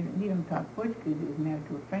Portuguese. He don't talk Portuguese. He was married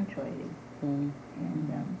to a French lady. Mm.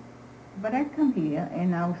 And but I come here,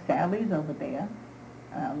 and now Sally's over there.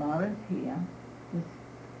 Laura's here. There's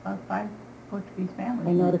about 5 Portuguese families.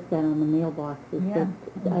 I noticed that on the mailboxes. Yeah.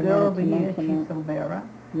 I The wanted girl to over here, mention she's that. Silvera.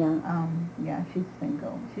 Yeah. Yeah, she's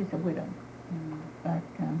single. She's a widow.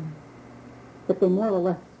 But they more or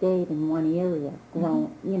less stayed in one area.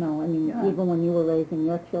 Well, Yeah. even when you were raising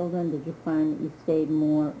your children, did you find that you stayed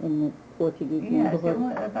more in the Portuguese Yes, it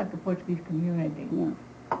neighborhood? was about the Portuguese community. Yeah.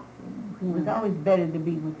 It was always better to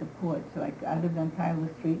be with the Port. So I lived on Tyler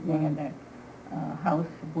Street, and they had that house,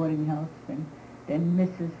 boarding house, and then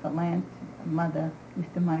Mrs. Falant's mother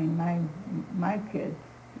used to mind my kids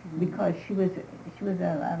because she was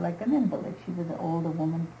like an invalid. She was an older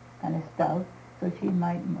woman, kind of stout, so she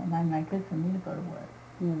might mind my kids for me to go to work.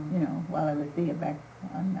 Yeah. While I was there back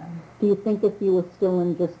on. Do you think if you were still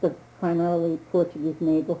in just a primarily Portuguese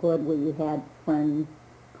neighborhood where you had friends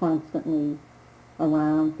constantly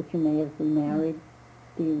around that you may have been married?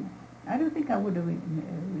 I don't think I would have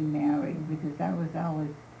remarried because I was always,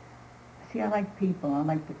 I like people. I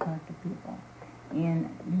like to talk to people. And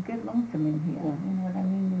you get lonesome in here. Yeah. You know what I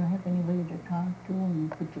mean? You don't have anybody to talk to, and you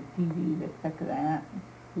put your TV, that's like that.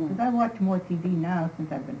 Yeah. Because I watch more TV now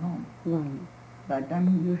since I've been home. Right. But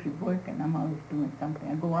I'm usually working. I'm always doing something.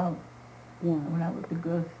 I go out. Yeah. I went out with the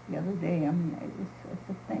girls the other day. It's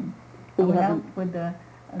a thing. So I you went haven't- out with a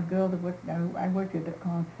girl that worked, I worked at the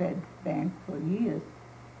Confed Bank for years,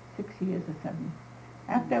 6 years or 7.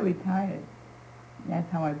 After I retired, that's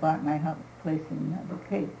how I bought my place in the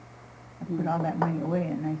Cape. I put all that money away,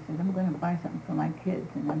 and I said, I'm going to buy something for my kids,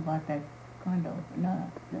 and I bought that condo in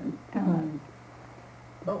town.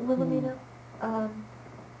 Wilhemina,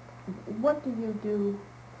 what do you do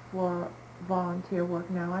for volunteer work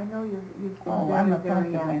now? I know you've been I'm a very foster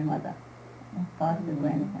active. grandmother. A foster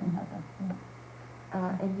grandmother.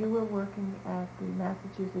 Yeah. And you were working at the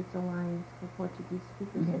Massachusetts Alliance for Portuguese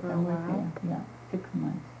Speakers Yes, for I a worked while. there. Yeah, 6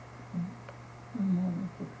 months. More than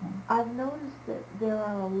 6 months. I've noticed that there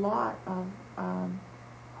are a lot of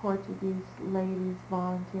Portuguese ladies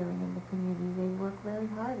volunteering in the community. They work very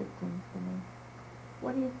hard, it seems to me.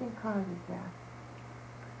 What do you think causes that?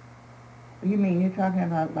 You mean you're talking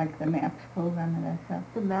about like the MAPS program and that stuff?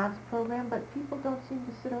 The MAPS program, but people don't seem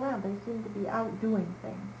to sit around. They seem to be out doing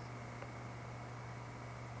things.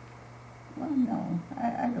 Well, no,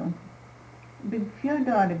 I don't. But if your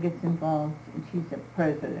daughter gets involved and she's a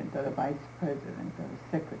president or a vice president or a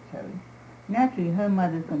secretary, naturally her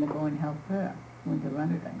mother's going to go and help her when they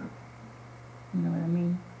run things. You know what I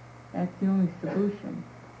mean? That's the only solution.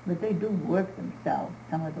 But they do work themselves.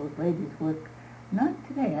 Some of those ladies work. Not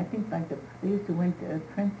today. I think like they used to went to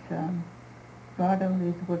Prince Prado. They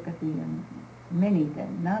used to work at the Mini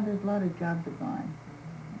then. Now there's a lot of jobs are gone.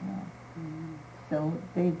 So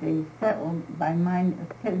they settle by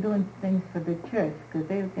doing things for the church because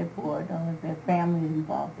they get bored or their family's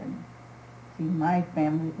involved in it. See, my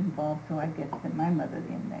family's involved, so I guess that my mother's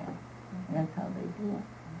in there. That's how they do it.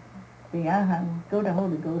 See, I go to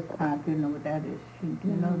Holy Ghost Park. You know what that is. You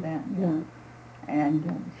know that? Yeah. And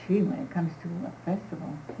when it comes to a festival,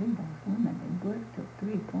 those women, they work till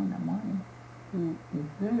 3, 4 in the morning. She's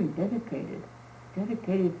very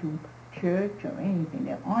dedicated to church or anything.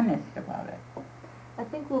 They're honest about it. I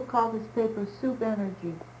think we'll call this paper Soup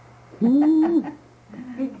Energy.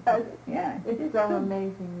 Because it's so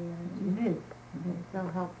amazing, the energy. It is. It's so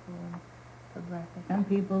helpful and progressive. Some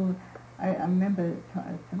people, I remember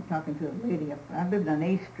talking to a lady. I lived on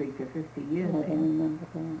 8th Street for 50 years I there. remember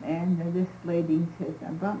that. And this lady says,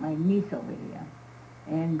 I brought my niece over here.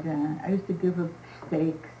 And I used to give her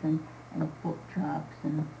steaks and pork chops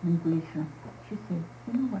and linguiça. She said,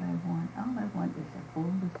 you know what I want? All I want is a bowl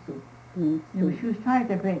of soup. You know, she was trying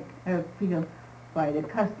to make her feel by the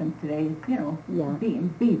custom today,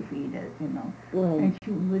 being beef eaters, Right. And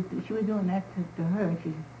she was doing that to her, and she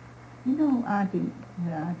said, you know, Auntie, she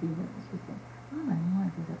said, all I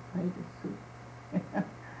want is a plate of soup.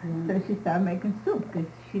 So she started making soup because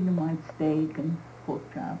she didn't want steak and pork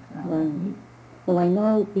chops and all that meat. Well, I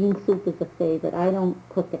know bean soup is a favorite. I don't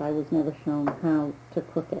cook it. I was never shown how to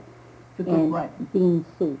cook it. To cook what? Bean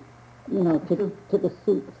soup, to the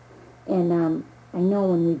soups. And I know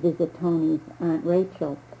when we visit Tony's Aunt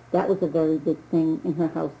Rachel, that was a very big thing in her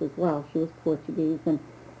house as well. She was Portuguese, and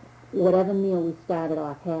whatever meal we started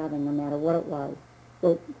off having, no matter what it was,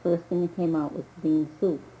 the first thing that came out was bean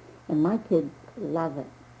soup. And my kids love it.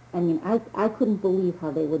 I mean, I couldn't believe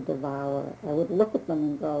how they would devour it. I would look at them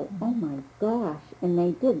and go, oh my gosh, and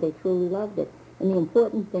they did. They truly loved it. And the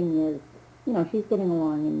important thing is, she's getting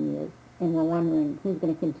along in years, and we're wondering who's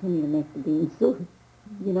going to continue to make the bean soup.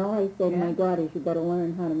 I said, my daughters, you got to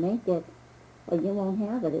learn how to make it, or you won't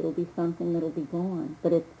have it. It'll be something that'll be gone.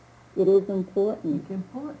 But it is important. It's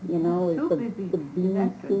important. It's the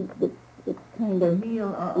bean soup. It's kind of, we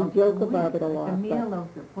joke about it a lot. The meal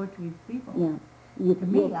of the Portuguese people. Yeah. To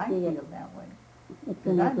me, I feel that way. It's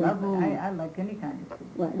in I love home. it. I like any kind of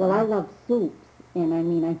soup. Well, I love soups, and I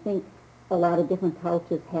mean, I think a lot of different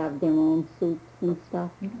cultures have their own soups and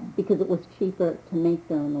stuff because it was cheaper to make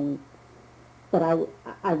during the week. But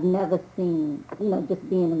I've never seen, just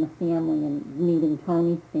being in the family and meeting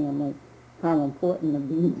Tony's family, how important the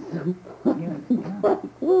bean soup was. Yes,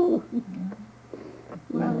 Like, woo.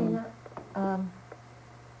 Well,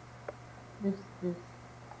 this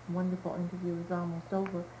wonderful interview is almost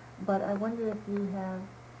over, but I wonder if you have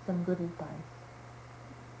some good advice.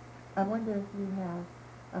 I wonder if you have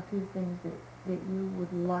a few things that you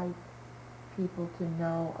would like people to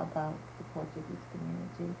know about the Portuguese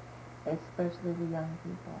community, especially the young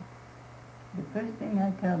people. The first thing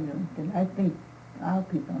I tell them is that I think our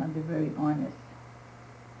people are very honest.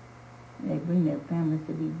 They bring their families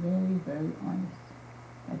to be very, very honest.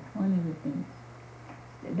 That's one of the things.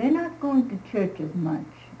 They're not going to church as much.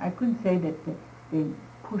 I couldn't say that they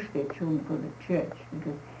push their children to go to church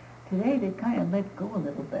because today they kind of let go a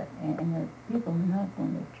little bit, and the people are not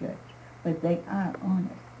going to church. But they are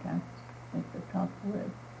honest. That's the top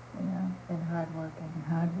word. And hardworking.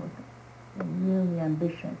 They're really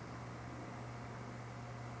ambitious.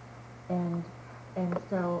 And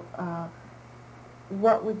so,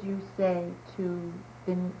 what would you say to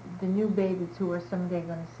the new babies who are someday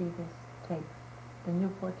going to see this tape? The new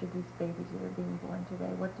Portuguese babies that are being born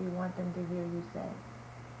today. What do you want them to hear you say?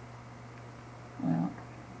 Well,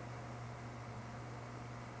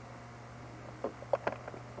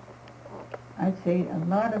 I'd say a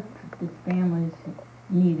lot of the families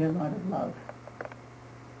need a lot of love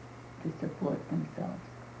to support themselves.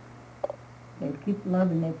 They keep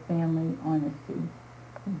loving their family, honesty,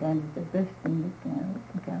 and that is the best thing that can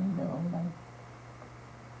carry their whole life.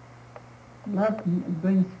 Love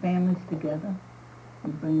brings families together.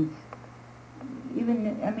 It brings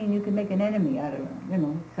even, I mean, you can make an enemy out of,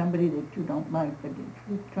 somebody that you don't like, but if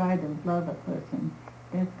you try to love a person,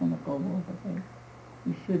 that's going to go over.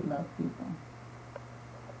 You should love people.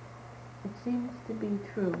 It seems to be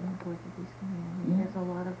true in the Portuguese community. Yeah. There's a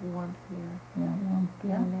lot of warmth here. Yeah, warmth,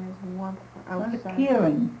 yeah. And there's warmth A lot outside. of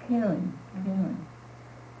caring.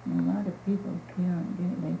 And a lot of people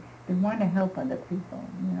caring. They want to help other people,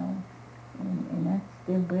 and that's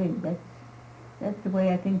their way. That's the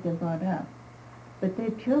way I think they're brought up. But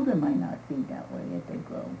their children might not be that way as they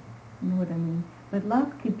grow. You know what I mean? But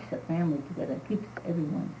love keeps a family together, keeps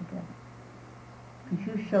everyone together.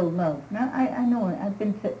 Because you show love. Now, I know, I've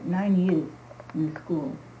been 9 years in the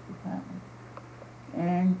school department.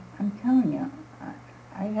 And I'm telling you,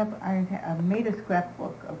 I've made a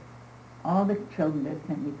scrapbook of all the children that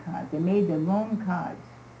sent me cards. They made their own cards.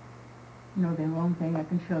 Their own thing. I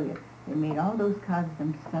can show you. They made all those cards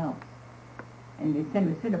themselves. And they sent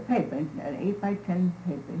me a sheet of paper, an 8 by 10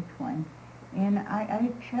 paper, each one. And I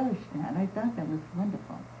cherished that. I thought that was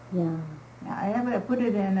wonderful. Yeah. Now, I put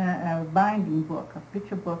it in a binding book, a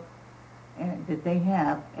picture book that they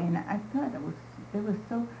have, and I thought it was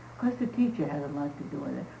so, of course the teacher had a lot to do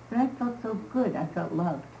with it, but I felt so good, I felt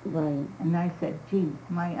loved. Right. And I said, gee,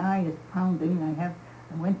 my eye is pounding, I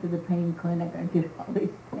went to the pain clinic, I did all these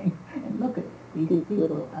things, and look at these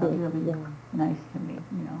people are really nice to me,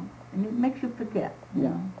 and it makes you forget, you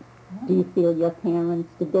know. Do you feel your parents,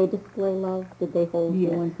 did they display love? Did they hold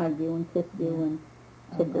Yes. you and hug you and kiss you and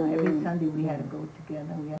tickle you? Every Sunday we had to go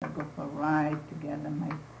together. We had to go for a ride together.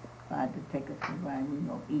 My father would take us for a ride. We'd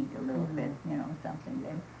go eat a little bit,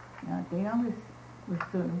 something. They always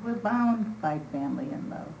were we're bound by family and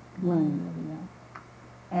love. Right. Really are.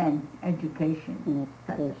 And education. And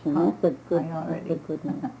education. That's That's a good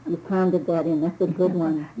one. You pounded that in. That's a good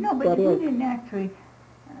one. No, but that we is. didn't actually,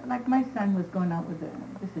 like my son was going out with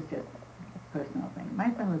this is just a personal thing.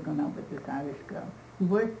 My son was going out with this Irish girl. He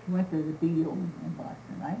went to the BU in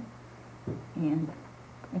Boston, right? And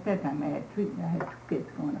at that time I had two kids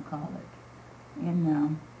going to college.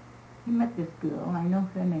 And he met this girl, I know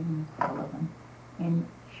her name was Sullivan, and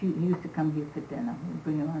he used to come here for dinner. We'd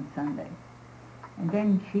bring her on Sunday. And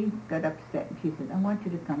then she got upset and she said, I want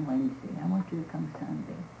you to come Wednesday, I want you to come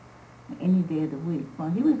Sunday, any day of the week. Well,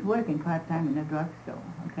 he was working part-time in a drugstore,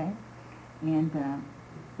 okay? And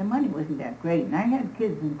the money wasn't that great. And I had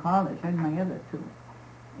kids in college, I had my other two.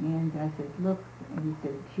 And I said, look, and he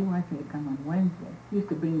said, she wants me to come on Wednesday. He used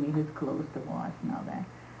to bring me his clothes to wash and all that.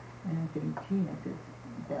 And I said, gee, I said,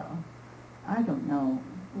 Bill, I don't know.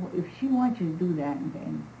 If she wants you to do that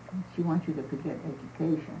and she wants you to forget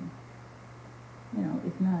education,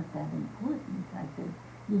 it's not that important. I said,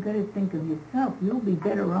 you got to think of yourself. You'll be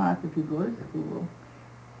better off if you go to school,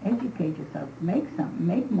 educate yourself, make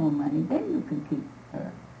more money, then you can keep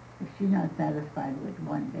her. If she's not satisfied with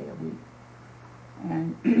 1 day a week.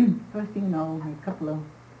 And first thing you know, a couple of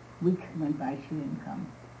weeks went by, she didn't come.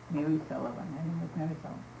 Mary Sullivan, her name was Mary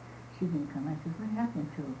Sullivan. She didn't come. I said, what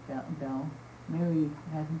happened to Belle? Mary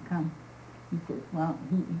hasn't come. He says, well,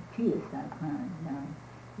 tears started crying down.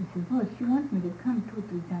 He says, well, she wants me to come 2 or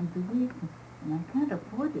 3 times a week, and I can't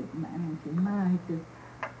afford it. And I said, Ma, he says,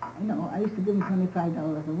 I used to give him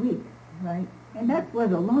 $25 a week, right? And that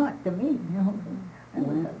was a lot to me, That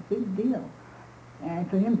was a big deal. And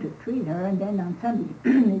for him to treat her, and then on Sunday,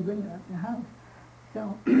 they bring her up to the house.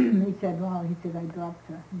 So he said, I dropped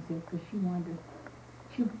her. He said, because she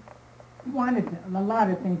wanted a lot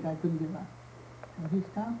of things I couldn't give her. So he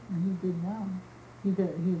stopped, and he did well.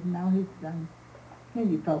 Now he's done.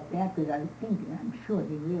 He felt bad because I'm sure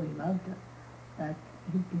he really loved her. But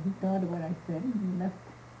he thought of what I said, and he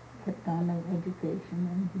kept on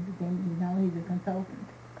education, and now he's a consultant.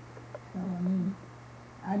 So,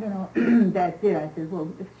 I don't know, that's it. I said, well,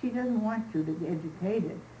 if she doesn't want you to be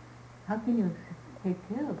educated, how can you take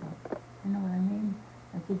care of her? You know what I mean?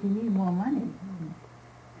 I said, you need more money.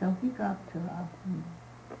 So he dropped her off, and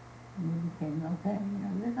he became okay.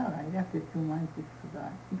 That's all right. After 2 months, he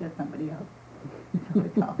forgot. He got somebody else. So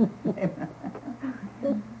it's all the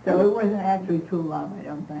same. So it wasn't actually true love, I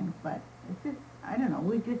don't think, but it's just, I don't know,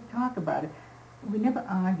 we just talk about it. We never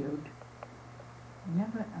argued.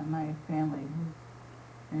 Never, my family.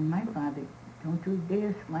 And my father, don't you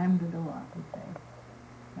dare slam the door, he'd say.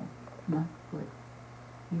 That's not good.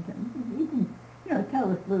 He didn't,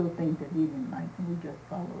 tell us little things that we didn't like, and we just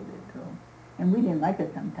followed it through. And we didn't like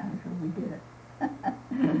it sometimes, but we did it.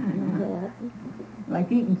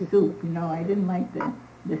 Like eating soup, I didn't like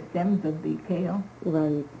the stems of the kale.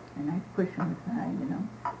 Right. And I'd push them aside,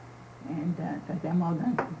 And so I said, I'm all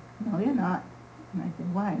done. No, you're not. And I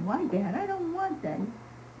said, why? Why, Dad? I don't want that.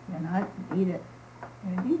 You're not. Eat it.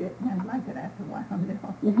 And he didn't like it after a while,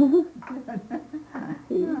 No,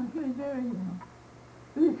 he was very,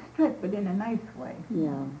 he was strict, but in a nice way.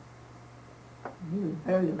 Yeah. He was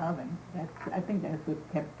very loving. I think that's what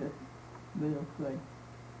kept us real good.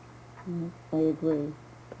 Yes, I agree.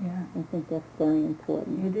 Yeah. I think that's very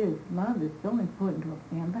important. It is. Love is so important to a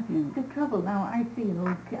family. Mm. The trouble now, I see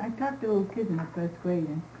little I talk to little kids in the first grade,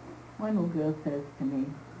 and one little girl says to me,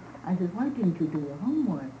 I said, why didn't you do your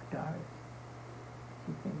homework, Doris?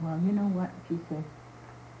 She said, well, you know what? She said,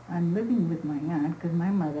 I'm living with my aunt because my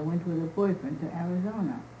mother went with her boyfriend to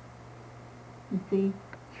Arizona. You see,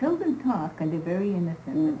 children talk, and they're very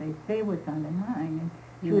innocent, but they say what's on their mind. And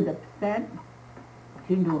she was upset.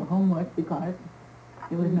 She didn't do her homework because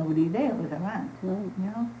there was nobody there. It was her aunt, Right. you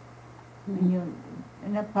know?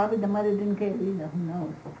 And that probably the mother didn't care either, who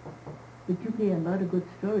knows? But you hear a lot of good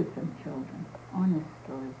stories from children, honest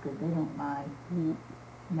stories, because they don't lie. Yeah.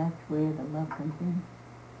 And that's where the love comes in.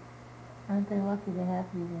 Aren't they lucky to have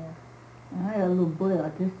you there? And I had a little boy,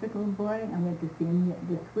 autistic little boy. I went to see him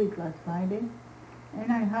this week, last Friday.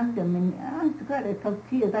 And I hugged him, and honest to God, I felt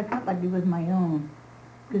tears. I felt like he was my own,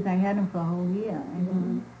 because I had him for a whole year.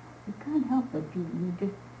 And you can't help it. You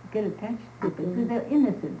just get attached to kids, because they're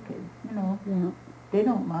innocent kids, you know. Yeah. They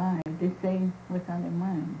don't lie. They say what's on their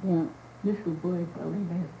mind. Yeah. This little boy, Billy,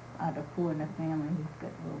 there's out of 4 in the family, he's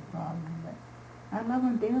got a little problem, but I love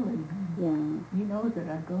him dearly. Yeah. He knows that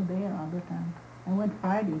I go there all the time. I went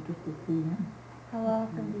Friday just to see him. How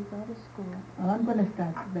often do you go to school? Well, I'm going to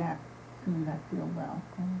start back as soon as I feel well.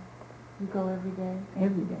 You go every day?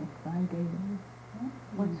 Every day, 5 days a week.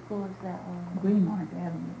 What school is that on? Greenmont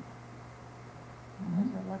Avenue.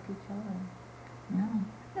 Those are lucky children.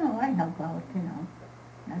 No, I help out, you know.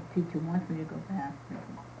 That teacher wants me to go back.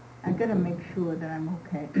 I got to make sure that I'm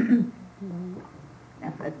okay.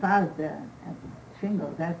 As far as the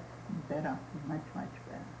shingles, that's better, much better.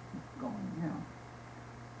 It's going, you know.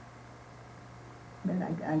 But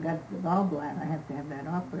I got the gallbladder. I have to have that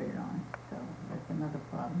operated on, so that's another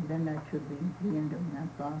problem. Then that should be the end of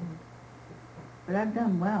that problem. But I've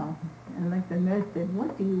done well. And like the nurse said,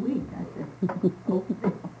 what do you eat? I said,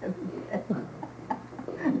 oatmeal.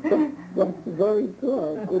 That's very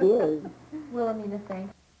good. It is. Wilhemina, thank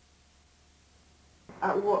you.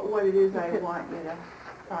 What it is I want you to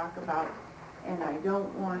talk about, and I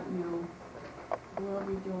don't want you, we'll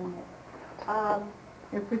be doing it.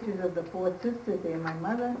 There are pictures of the 4 sisters there, my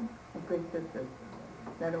mother and 3 sisters.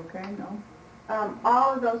 Is that okay? No?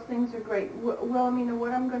 All of those things are great. Wilhemina,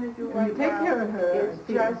 what I'm going to do right take now care of her, is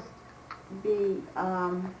see just be,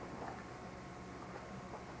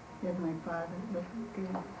 Here's my father. Look, okay.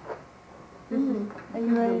 This is, are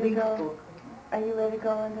you ready to leaf go? book. Are you ready to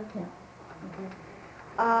go into? Okay.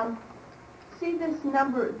 See this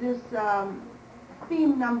number, this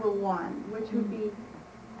theme number 1, which would be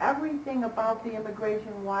everything about the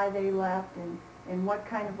immigration, why they left, and what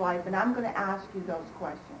kind of life. And I'm going to ask you those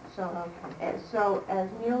questions. So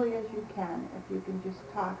as nearly as you can, if you can just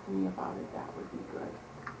talk to me about it, that would be good.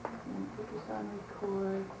 And put this on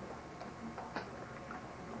record.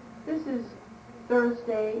 This is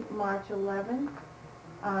Thursday, March 11th.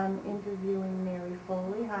 I'm interviewing Mary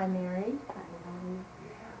Foley. Hi, Mary. Hi.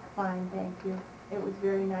 Fine, thank you. It was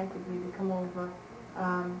very nice of you to come over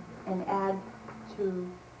and add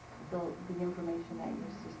to the information that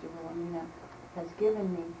your sister Wilhemina has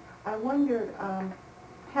given me. I wondered,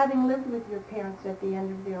 having lived with your parents at the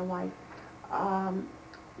end of their life,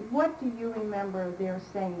 what do you remember their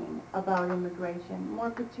saying about immigration?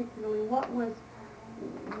 More particularly,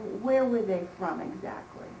 where were they from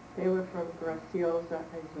exactly? They were from Graciosa,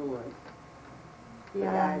 Azores, the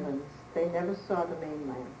island. islands. They never saw the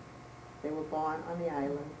mainland. They were born on the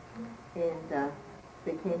island, and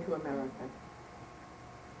they came to America.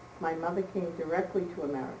 My mother came directly to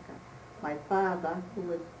America. My father, who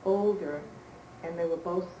was older, and they were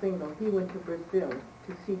both single, he went to Brazil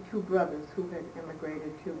to see 2 brothers who had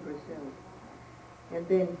immigrated to Brazil. And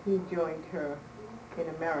then he joined her in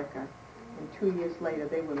America, and 2 years later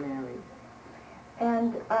they were married.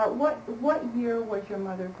 And what year was your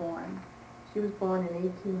mother born? She was born in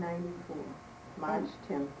 1894, March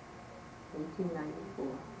 10th, 1894.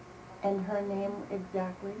 And her name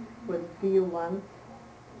exactly? Was Violante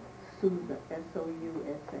Sousa,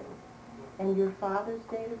 S-O-U-S-A. And your father's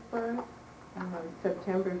date of birth?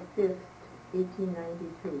 September 5th,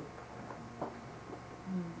 1892.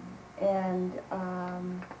 And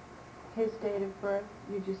his date of birth?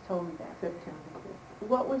 You just told me that. September 5th.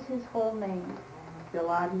 What was his whole name?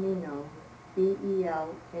 Bellarmino, Bellarmino,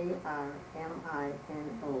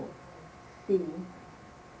 C.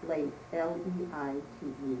 Leite, Leite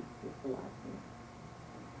is the last name.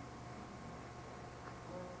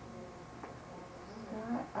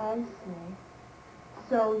 I see.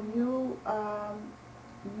 So you,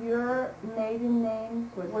 your maiden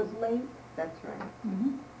name was Leite? That's right.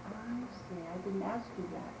 Mm-hmm. I see. I didn't ask you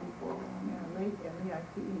that before. Yeah, Leite,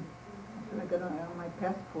 L-E-I-T-E. That's what I got on my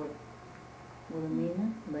passport.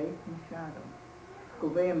 Wilhemina Leite Machado.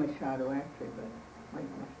 Gouveia Machado, actually, but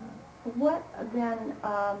Leite Machado. What then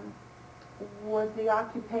was the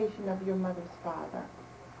occupation of your mother's father?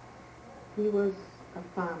 He was a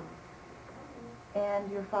farmer.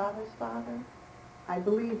 And your father's father? I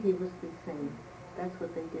believe he was the same. That's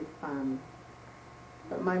what they did, farming.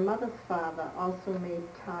 But my mother's father also made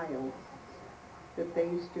tiles that they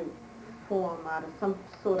used to form out of some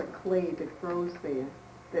sort of clay that grows there,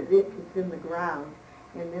 that is in the ground,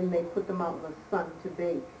 and then they put them out in the sun to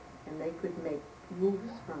bake, and they could make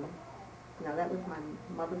roofs from it. Now that was my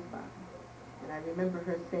mother's father. And I remember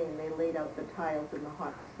her saying they laid out the tiles in the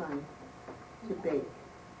hot sun to bake.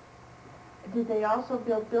 Did they also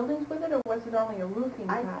build buildings with it, or was it only a roofing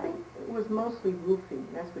I type? think it was mostly roofing.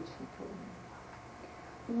 That's what she told me.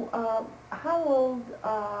 How old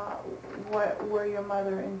were your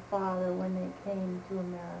mother and father when they came to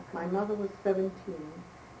America? My mother was 17.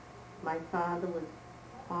 My father was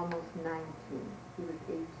almost 19. He was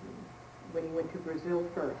 18 when he went to Brazil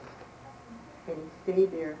first. And he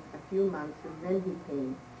stayed there a few months, and then he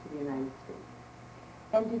came to the United States.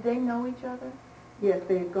 And did they know each other? Yes,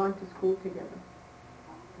 they had gone to school together.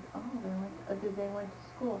 Oh, they went to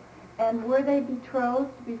school. And were they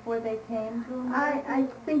betrothed before they came to America? I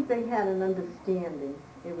think they had an understanding.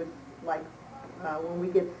 It was like when we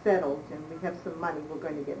get settled and we have some money, we're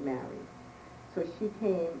going to get married. So she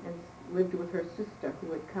came and lived with her sister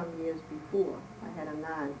who had come years before. I had an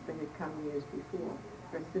aunt that had come years before,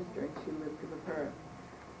 her sister, and she lived with her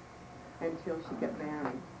until she got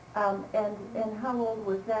married. And how old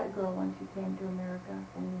was that girl when she came to America?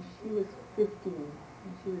 And she was 15,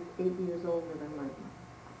 and she was 8 years older than my mother.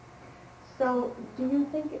 So, do you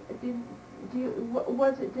think,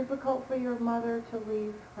 was it difficult for your mother to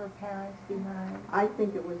leave her parents behind? I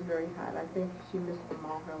think it was very hard. I think she missed them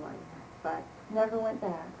all her life. But never went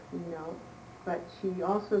back? No. But she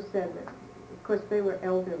also said that, of course, they were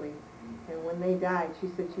elderly, and when they died, she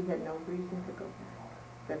said she had no reason to go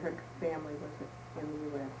back, that her family was in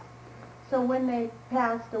the U.S. So when they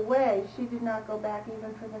passed away, she did not go back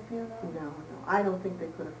even for the funeral? No. I don't think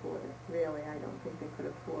they could afford it. Really, I don't think they could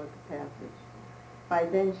afford the passage. By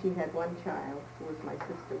then, she had one child, who was my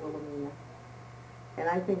sister, Wilhemina. And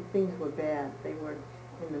I think things were bad. They worked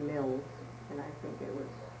in the mills, and I think it was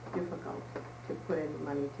difficult to put any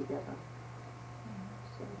money together.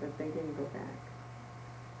 So that they didn't go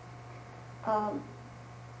back.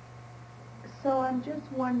 So I'm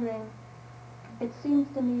just wondering, it seems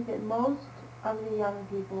to me that most of the young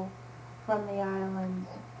people from the islands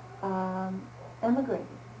emigrated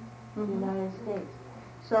to the United States.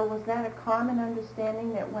 So was that a common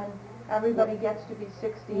understanding that when everybody gets to be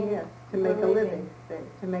 16? Yes, to make a living,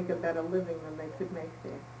 to make a better living than they could make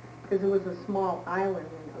there. Because it was a small island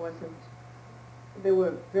and it wasn't, there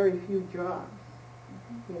were very few jobs,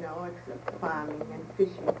 you know, except farming and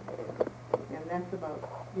fishing. And that's about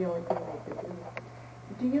the only thing they could do.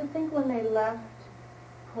 Do you think when they left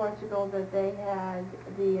Portugal that they had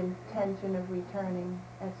the intention of returning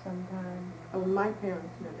at some time? Oh, my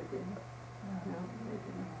parents never did. No, they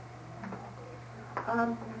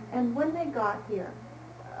didn't. And when they got here,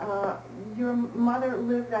 your mother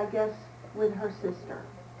lived, I guess, with her sister.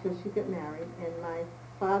 Till she got married, and my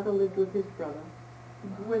father lived with his brother.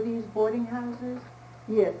 Were these boarding houses?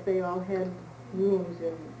 Yes, they all had rooms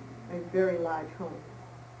in a very large home.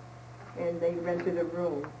 And they rented a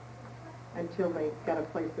room until they got a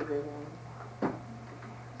place of their own.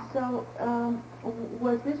 So,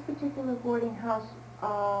 was this particular boarding house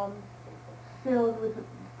filled with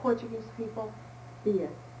Portuguese people?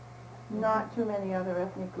 Yes. Not too many other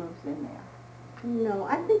ethnic groups in there? No,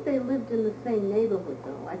 I think they lived in the same neighborhood,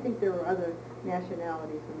 though. I think there were other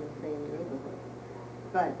nationalities in the same neighborhood.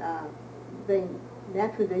 But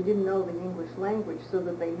naturally, they didn't know the English language, so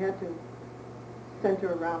that they had to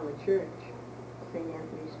center around the church, St.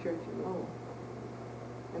 Anthony's Church in Lowell.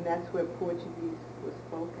 And that's where Portuguese was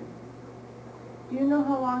spoken. Do you know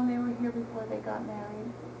how long they were here before they got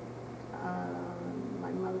married? My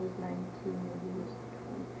mother was 19 and he was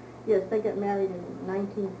 20. Yes, they got married in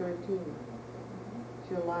 1913.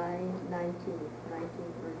 July 19th,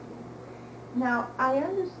 1913. Now, I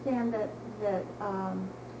understand that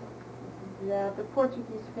the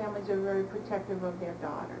Portuguese families are very protective of their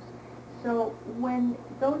daughters. So when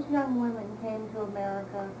those young women came to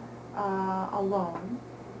America alone,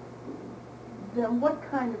 then what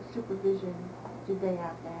kind of supervision did they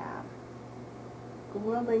have to have?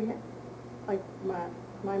 Well, they had, like,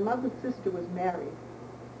 my mother's sister was married,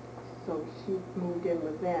 so she moved in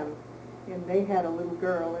with them, and they had a little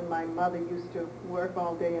girl, and my mother used to work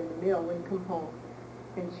all day in the mill and come home,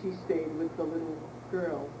 and she stayed with the little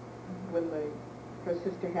girl when her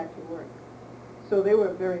sister had to work. So they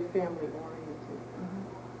were very family-oriented.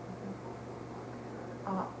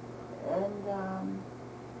 And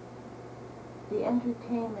the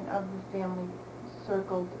entertainment of the family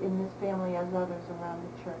circled in this family as others around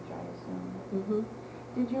the church, I assume. Mm-hmm.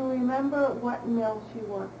 Did you remember what mill she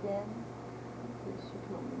worked in? Yes, she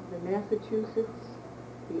told me. The Massachusetts,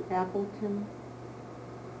 the Appleton,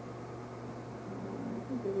 I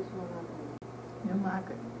think there was one other one.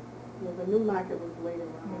 Newmarket. Well, the Newmarket was later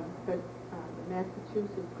on, but the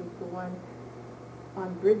Massachusetts was the one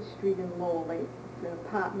on Bridge Street in Lowell. The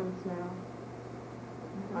apartments now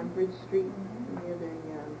on Bridge Street near the,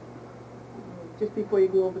 just before you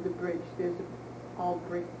go over the bridge, there's all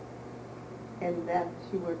brick, and that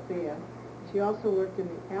she worked there. She also worked in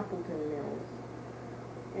the Appleton Mills,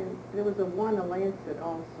 and there was a Lancet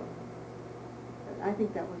also. But I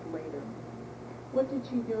think that was later. What did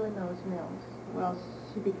she do in those mills? Well,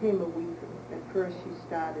 she became a weaver. At first she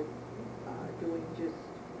started doing just,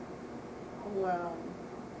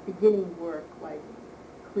 beginning work, like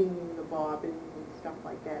cleaning the bobbins and stuff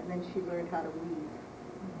like that, and then she learned how to weave.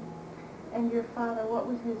 And your father, what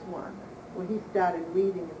was his work? Well, he started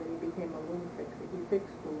weaving, and then he became a loom fixer. He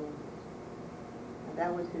fixed the looms, and that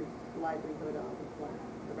was his livelihood all his life,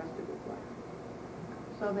 the rest of his life.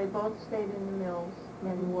 So they both stayed in the mills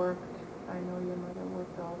and worked. I know your mother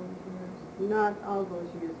worked all those years. Not all those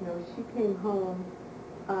years, no. She came home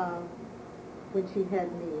when she had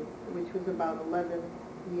me, which was about 11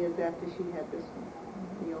 years after she had this one,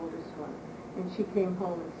 the oldest one. And she came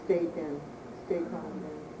home and stayed home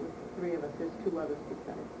with the three of us. There's two others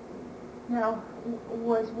besides me. Now,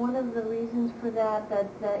 was one of the reasons for that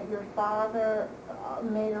your father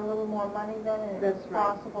made a little more money then, and it was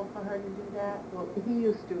possible for her to do that? Well, he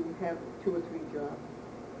used to have 2 or 3 jobs.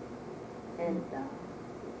 And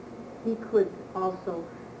he could also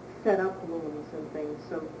set up looms and things,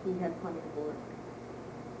 so he had plenty of work.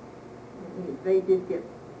 And they did get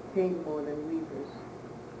paid more than weavers.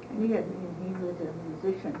 And he was a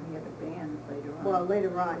musician. He had a band later on. Well,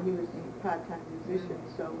 later on, he was a part-time musician,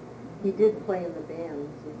 so he did play in the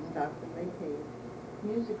bands and stuff, and they paid.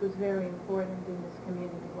 Music was very important in this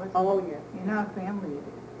community, wasn't it? Oh, yeah. In our family, it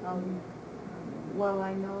is. Oh, yeah. Well,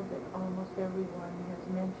 I know that almost everyone has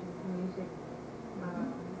mentioned music,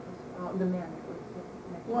 the men.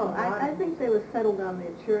 Well, I think they were settled on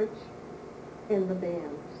their church and the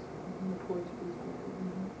bands, the Portuguese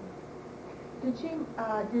people.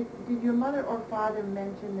 Did your mother or father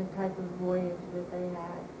mention the type of voyage that they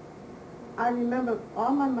had? I remember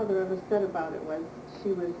all my mother ever said about it was she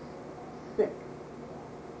was sick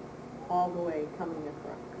all the way coming here.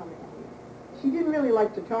 She didn't really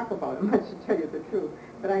like to talk about it much, to tell you the truth,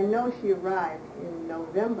 but I know she arrived in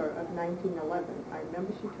November of 1911. I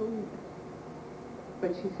remember she told me that.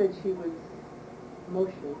 But she said she was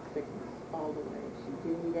motion sickness all the way. She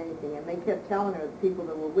didn't eat anything, and they kept telling her, the people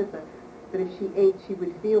that were with her, that if she ate, she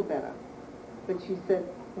would feel better. But she said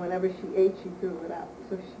whenever she ate, she threw it up,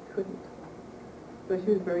 so she couldn't. So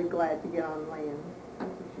she was very glad to get on land.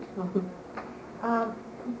 That's what she told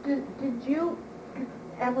me. Did you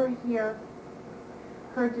ever hear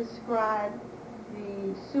her describe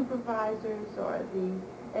the supervisors or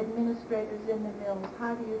the administrators in the mills?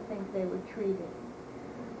 How do you think they were treated?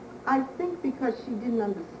 I think because she didn't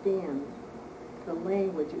understand the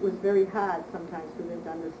language. It was very hard sometimes for them to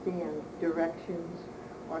understand directions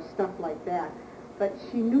or stuff like that. But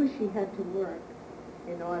she knew she had to work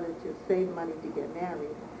in order to save money to get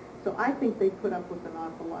married. So I think they put up with an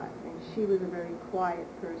awful lot. And she was a very quiet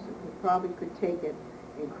person who probably could take it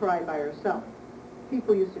and cry by herself.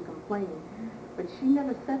 People used to complain, but she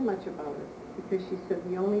never said much about it because she said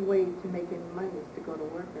the only way to make any money is to go to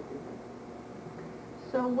work every day.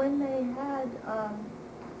 So when they had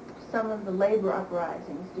some of the labor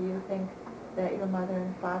uprisings, do you think that your mother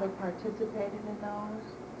and father participated in those?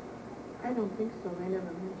 I don't think so. They never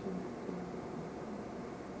mentioned it to me.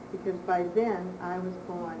 Because by then, I was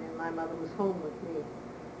born and my mother was home with me.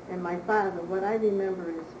 And my father, what I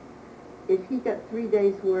remember is, if he got 3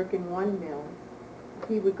 days' work in one mill,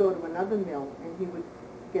 he would go to another mill and he would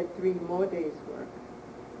get 3 more days' work.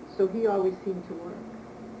 So he always seemed to work.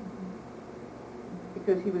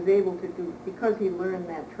 Because he was able to do, because he learned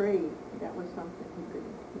that trade, that was something he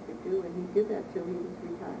could do, and he did that till he was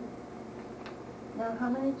retired. Now, how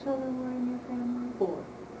many children were in your family? 4.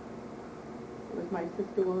 It was my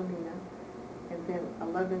sister Wilhemina, and then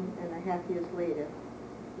 11 and a half years later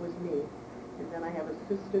was me. And then I have a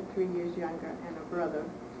sister 3 years younger and a brother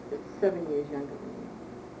that's 7 years younger than me.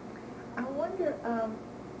 I wonder,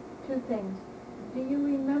 two things. Do you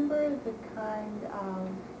remember the kind of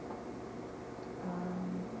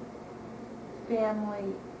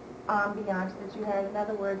family ambiance that you had? In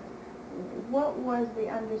other words, what was the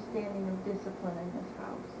understanding of discipline in this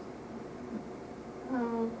house?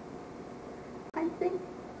 I think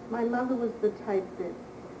my mother was the type that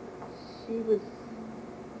she was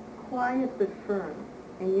quiet but firm,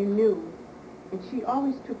 and you knew, and she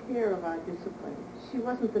always took care of our discipline. She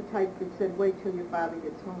wasn't the type that said, wait till your father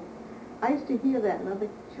gets home. I used to hear that in other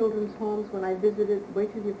children's homes when I visited,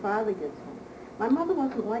 wait till your father gets home. My mother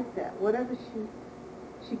wasn't like that. Whatever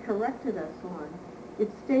she corrected us on, it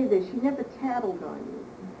stayed there. She never tattled on you.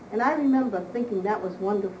 And I remember thinking that was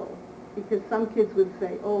wonderful, because some kids would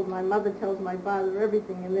say, oh, my mother tells my father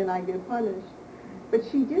everything and then I get punished. But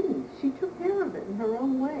she didn't. She took care of it in her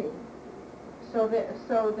own way. So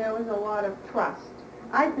there was a lot of trust.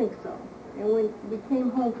 I think so. And when we came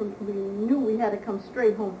home we knew we had to come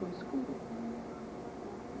straight home from school.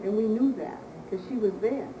 And we knew that, because she was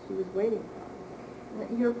there. She was waiting for us.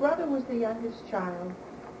 Your brother was the youngest child.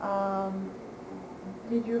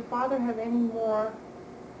 Did your father have any more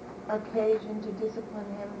occasion to discipline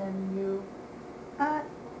him than you? I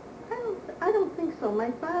don't think so.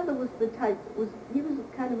 My father was the type he was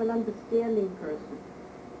kind of an understanding person.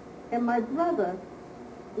 And my brother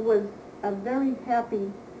was a very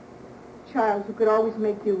happy child who could always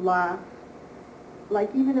make you laugh. Like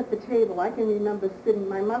even at the table, I can remember sitting,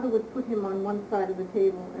 my mother would put him on one side of the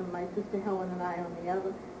table and my sister Helen and I on the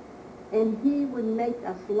other, and he would make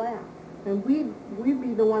us laugh. And we'd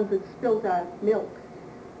be the ones that spilled our milk.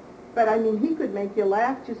 But I mean, he could make you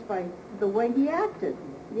laugh just by the way he acted,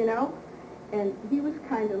 you know? And he was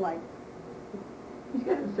kind of like, He's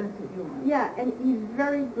got a sense of humor. yeah, and he's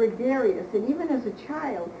very gregarious. And even as a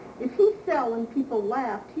child, if he fell and people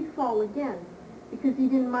laughed, he'd fall again, because he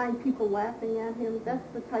didn't mind people laughing at him. That's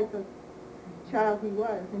the type of child he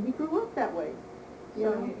was, and he grew up that way.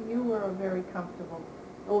 So you were a very comfortable,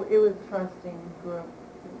 It was trusting group.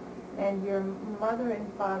 And your mother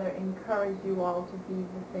and father encouraged you all to be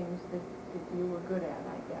the things that you were good at,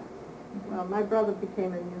 I guess. Well, my brother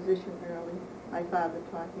became a musician early. My father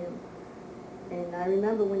taught him. And I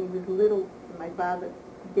remember when he was little, my father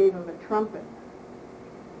gave him a trumpet.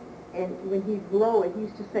 And when he'd blow it, he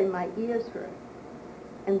used to say, my ears hurt.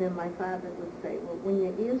 And then my father would say, well, when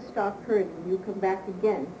your ears stop hurting, you come back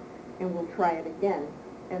again, and we'll try it again.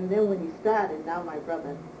 And then when he started, now my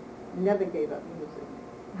brother never gave up music.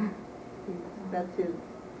 That's his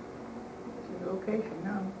vocation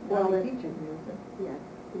now. Well, he teaches music. Yes,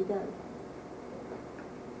 he does.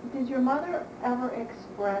 Did your mother ever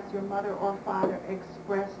express, your mother or father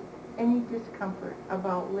express any discomfort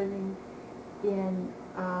about living in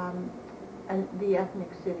the ethnic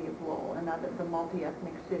city of Lowell, the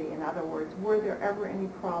multi-ethnic city? In other words, were there ever any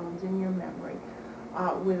problems in your memory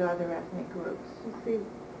with other ethnic groups? You see,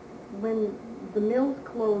 when the mills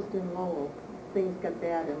closed in Lowell, things got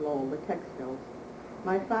bad in Lowell, the textiles.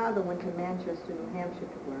 My father went to Manchester, New Hampshire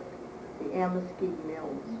to work. The Ameskeet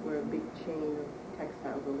Mills were a big chain of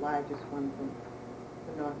textiles, the largest ones in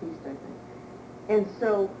the Northeast, I think. And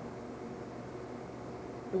so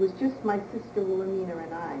it was just my sister Wilhemina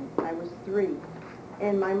and I was 3.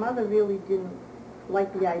 And my mother really didn't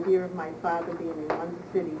like the idea of my father being in one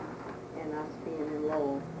city and us being in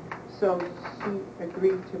Lowell. So she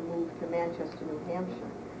agreed to move to Manchester, New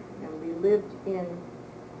Hampshire. And we lived in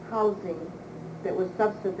housing that was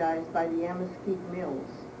subsidized by the Ameskeet Mills.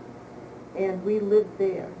 And we lived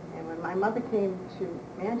there. And when my mother came to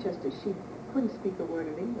Manchester, she couldn't speak a word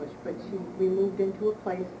of English, but we moved into a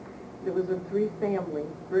place that was a 3-family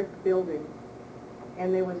brick building.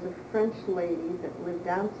 And there was a French lady that lived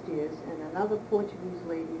downstairs and another Portuguese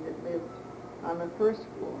lady that lived on the first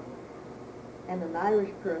floor, and an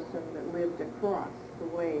Irish person that lived across the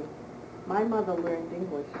way. My mother learned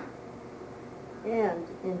English. And,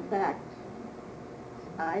 in fact,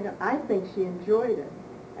 I think she enjoyed it.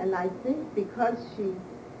 And I think because she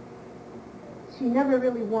never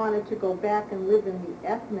really wanted to go back and live in the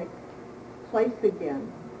ethnic place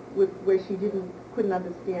again, where she couldn't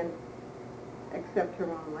understand except her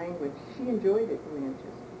own language. She enjoyed it in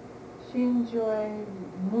Manchester. She enjoyed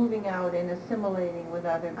moving out and assimilating with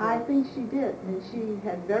other groups. I think she did, and she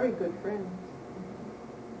had very good friends.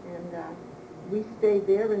 And we stayed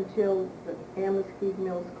there until the Ameskeet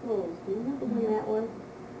Mills closed. Do you remember when that was?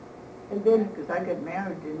 And then, Because I got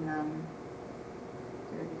married in 34.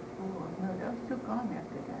 No, that was too gone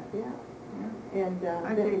after that. yeah. And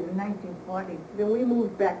I say in 1940. then we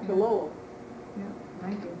moved back to Lowell. Yeah,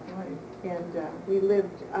 1940. And we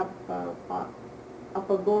lived up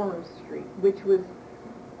Azores Street, which was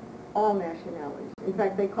all nationalities. In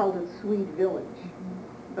fact, they called it Swede Village.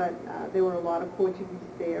 But there were a lot of Portuguese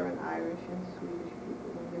there, and Irish and Swedish people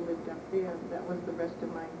when we lived up there. That was the rest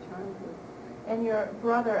of my childhood. And your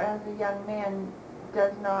brother, as a young man,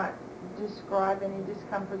 does not describe any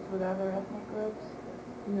discomforts with other ethnic groups?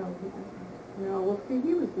 No, he doesn't. No, well, see,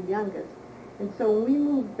 he was the youngest. And so when we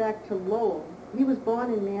moved back to Lowell, he was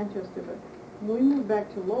born in Manchester, but when we moved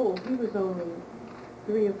back to Lowell, he was only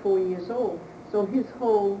 3 or 4 years old. So his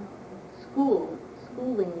whole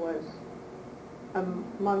schooling was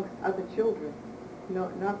amongst other children,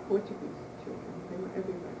 not Portuguese children. They were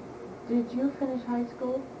everywhere. Did you finish high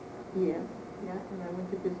school? Yes, yeah, and I went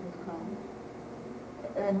to business college.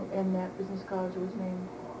 And that business college was named?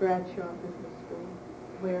 Graciosa Business School.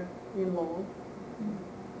 Where? In Lowell.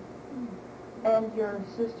 And your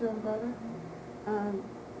sister and brother?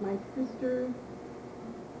 My sister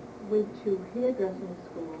went to hairdressing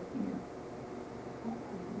school.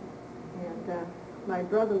 And my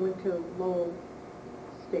brother went to Lowell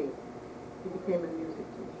State. He became a music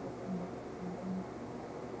teacher.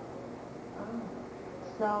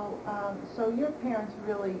 So your parents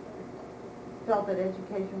really felt that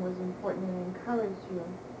education was important and encouraged you.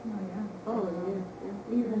 Oh, yeah.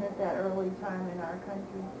 Even at that early time in our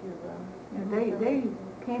country They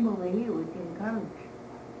came over here with the encouragement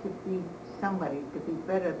to be somebody, to be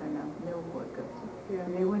better than a mill worker. Yeah.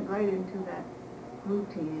 And they went right into that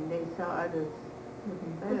routine, and they saw others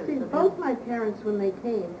looking better. Well, see, so both my parents, when they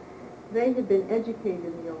came, they had been educated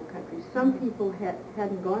in the old country. Some people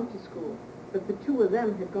hadn't gone to school, but the two of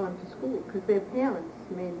them had gone to school because their parents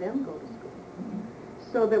made them go to school.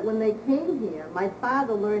 So that when they came here, my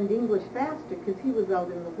father learned English faster because he was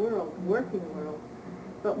out in the world, working world.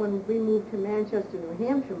 But when we moved to Manchester, New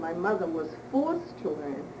Hampshire, my mother was forced to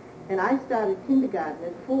learn, and I started kindergarten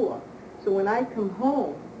at 4. So when I come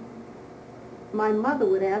home, my mother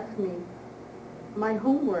would ask me my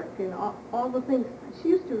homework and all the things. She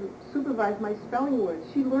used to supervise my spelling words.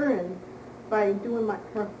 She learned by doing my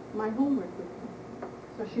homework with me.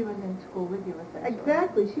 So she was in school with you, essentially.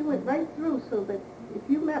 Exactly. She went right through, so that if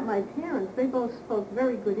you met my parents, they both spoke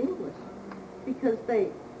very good English because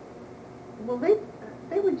they were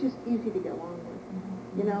just easy to get along with,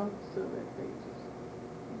 so that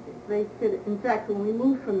they fit. In fact, when we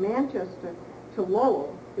moved from Manchester to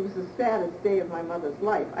Lowell, it was the saddest day of my mother's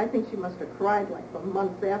life. I think she must have cried like for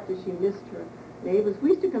months after she missed her neighbors. We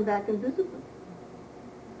used to come back and visit them.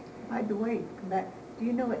 By the way, come back. Do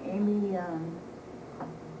you know Amy?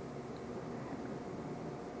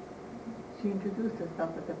 She introduced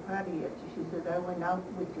herself at the party yesterday. She said, "I went out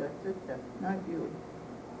with your sister, not you.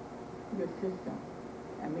 Your sister,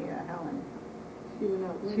 Helen." She went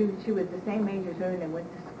out with She was the same age as her, and they went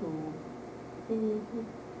to school. Mm-hmm.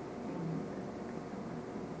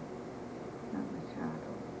 Not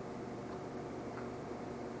Machado.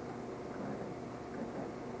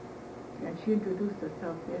 And she introduced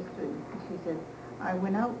herself yesterday. She said, "I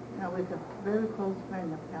went out, I was a very close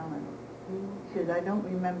friend of Helen." She said, "I don't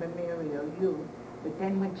remember Mary or you." But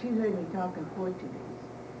then when she heard me talking Portuguese,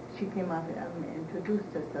 she came up and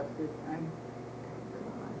introduced herself this time.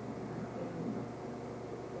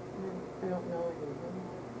 I don't know anyone.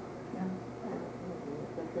 Yeah.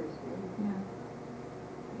 It's the first name. Yeah.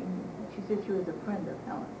 And she said she was a friend of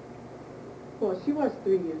Helen. Well, she was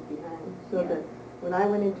 3 years behind, so Yeah. that when I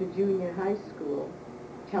went into junior high school,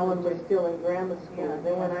 Helen was still in grammar school. Yeah,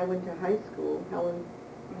 Then when yeah. I went to high school, Helen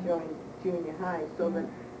Yeah. joined junior high, so Yeah. that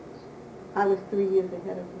I was 3 years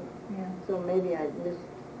ahead of her. Yeah. So maybe I missed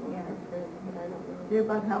one Yeah. of her friends, but I don't know. They're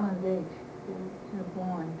about Helen's age. Yeah. She's a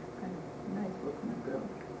blonde, kind of nice looking girl.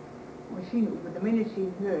 Well, the minute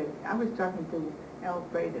she heard, I was talking to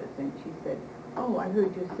Alfreda's, and she said, "Oh, I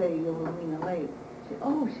heard you say you're Wilhemina Leite." She said,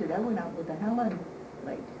 "Oh, shit, I went out with a Helen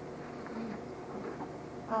Leite."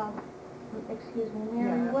 Excuse me,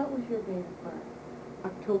 Mary, Yeah. what was your date of birth?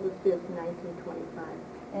 October 5th, 1925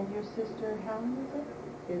 And your sister, Helen, is it?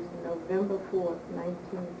 is November 4th,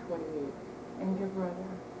 1928. And your brother,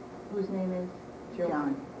 whose name is?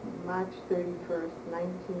 John. March 31st,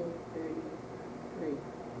 1933.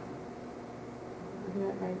 Isn't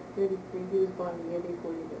that right? 33. He was born the year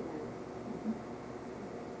before you got married.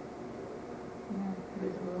 Yeah, it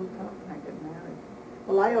was a little tough when I got married.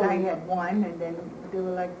 Well, I I always... had one, and then they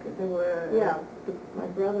were... Yeah, my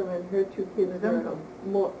brother and her two kids His were uncle.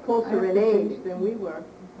 closer I in have age pictures. than we were.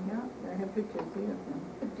 Yeah, I have pictures here of them.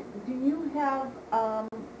 Do you have, I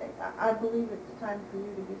believe it's time for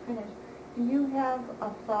you to be finished, do you have a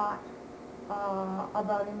thought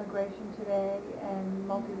about immigration today and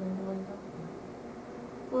multilingualism?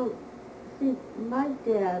 Well, see, my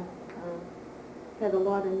dad had a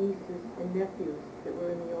lot of nieces and nephews that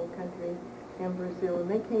were in the old country and Brazil, and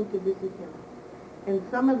they came to visit him. And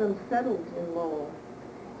some of them settled in Lowell,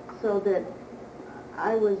 so that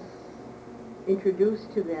I was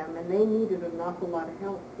introduced to them, and they needed an awful lot of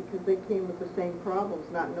help because they came with the same problems,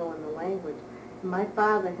 not knowing the language. And my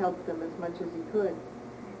father helped them as much as he could.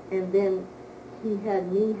 And then he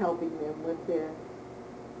had me helping them with their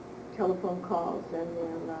telephone calls and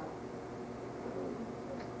their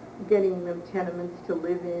getting them tenements to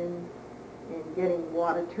live in and getting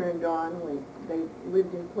water turned on when they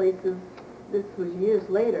lived in places. This was years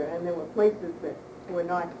later, and there were places that were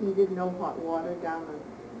not heated, no hot water down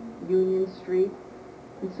on Union Street.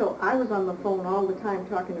 And so I was on the phone all the time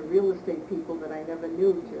talking to real estate people that I never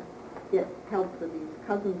knew to get help for these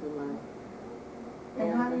cousins of mine.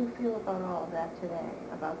 And how do you feel about all of that today,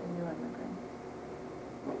 about the new immigrants?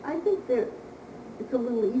 Well, I think it's a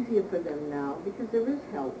little easier for them now because there is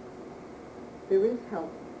help. There is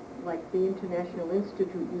help, like the International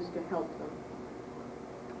Institute used to help them,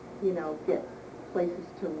 you know, get places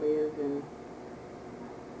to live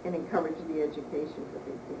and encourage the education for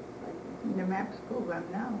their kids, I think. The MAPS program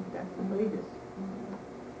now, that's the latest.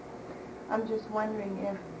 I'm just wondering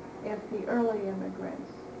if the early immigrants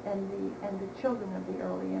and the children of the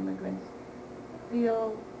early immigrants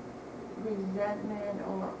feel resentment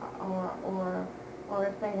or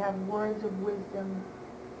if they have words of wisdom,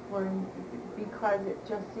 because it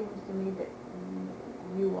just seems to me that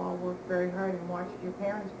you all worked very hard and watched your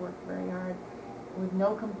parents work very hard with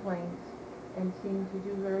no complaints and seem to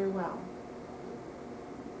do very well.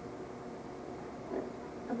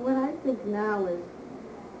 What I think now is,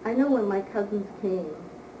 I know when my cousins came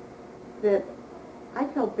that I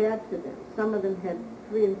felt bad for them. Some of them had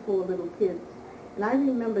 3 and 4 little kids, and I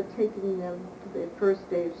remember taking them to their first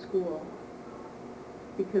day of school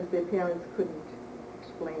because their parents couldn't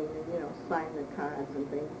explain and, you know, sign the cards and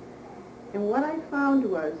things. And what I found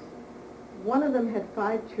was one of them had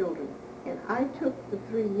 5 children, and I took the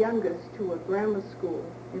 3 youngest to a grammar school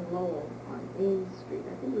in Lowell on Ames Street.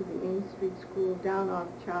 I think it was the Ames Street School down off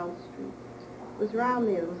Charles Street. It was around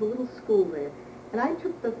there. There was a little school there. And I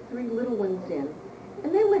took the 3 little ones in,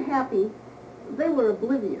 and they were happy. They were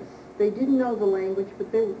oblivious. They didn't know the language,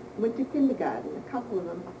 but they went to kindergarten, a couple of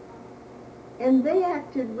them. And they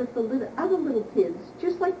acted with the other little kids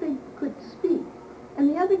just like they could speak. And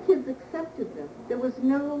the other kids accepted them. There was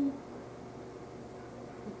no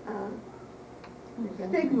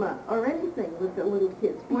stigma or anything with the little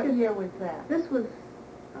kids. What year was that? This was,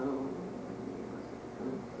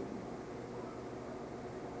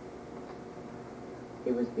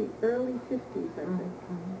 it was the early 50s, I think.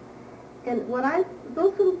 And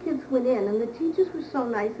those little kids went in, and the teachers were so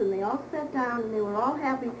nice, and they all sat down, and they were all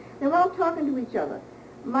happy. They were all talking to each other.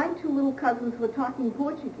 My 2 little cousins were talking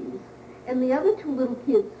Portuguese, and the other 2 little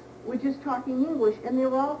kids were just talking English, and they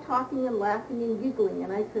were all talking and laughing and giggling.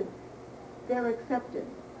 And I said, they're accepted.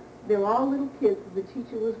 They're all little kids. The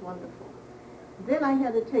teacher was wonderful. Then I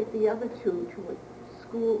had to take the other 2 to a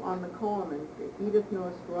school on the corner, the Edith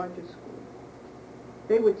Norris Rogers School.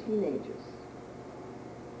 They were teenagers.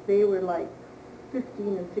 They were like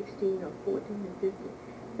 15 and 16 or 14 and 15.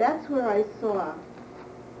 That's where I saw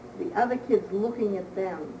the other kids looking at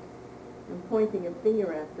them and pointing a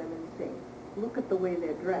finger at them and saying, look at the way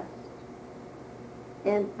they're dressed.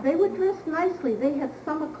 And they were dressed nicely. They had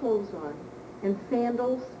summer clothes on and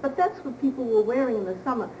sandals, but that's what people were wearing in the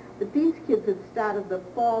summer. But these kids had started the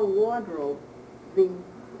fall wardrobe, the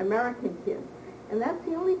American kids. And that's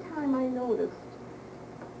the only time I noticed.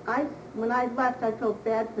 When I left, I felt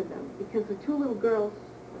bad for them because the 2 little girls,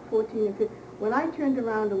 14 and 15, when I turned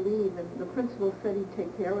around to leave and the principal said he'd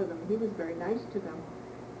take care of them, he was very nice to them,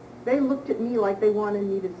 they looked at me like they wanted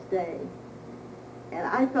me to stay. And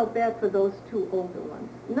I felt bad for those 2 older ones.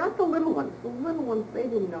 Not the little ones. The little ones, they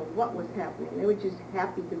didn't know what was happening. They were just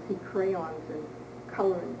happy to see crayons and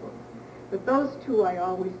coloring books. But those 2, I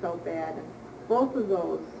always felt bad. And both of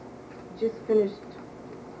those just finished.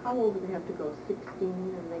 How old do they have to go? 16,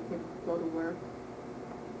 and they can go to work.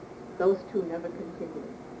 Those 2 never continued.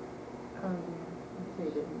 They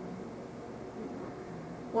didn't.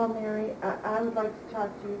 Well, Mary, I would like to talk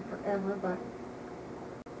to you forever, but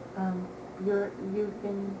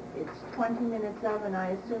it's 20 minutes of, and I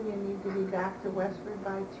assume you need to be back to Westford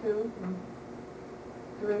by 2?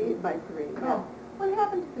 3? By 3. Oh, what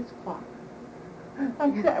happened to this clock?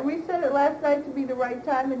 We said it last night to be the right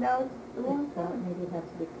time, and now it's the wrong time. Maybe it has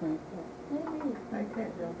to be cranked up. Maybe. Like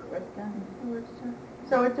that, what time?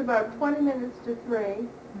 So it's about 20 minutes to 3.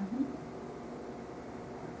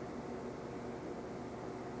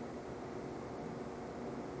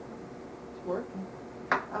 working.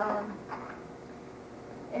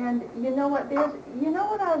 And you know what?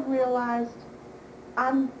 I've realized.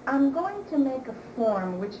 I'm going to make a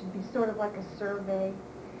form, which would be sort of like a survey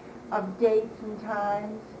of dates and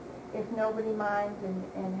times, if nobody minds,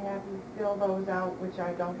 and have you fill those out, which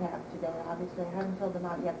I don't have today, obviously. I haven't filled them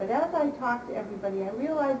out yet. But as I talk to everybody, I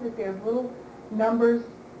realize that there's little numbers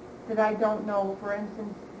that I don't know. For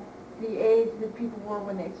instance, the age that people were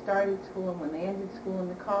when they started school and when they ended school and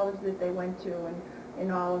the college that they went to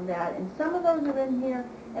and all of that. And some of those are in here.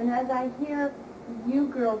 And as I hear you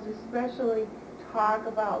girls especially talk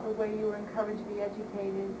about the way you were encouraged to be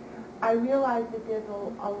educated, I realize that there's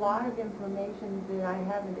a lot of information that I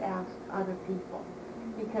haven't asked other people,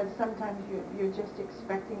 because sometimes you're just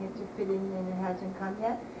expecting it to fit in and it hasn't come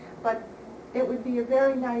yet. But it would be a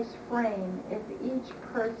very nice frame if each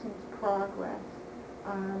person's progress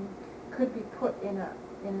could be put in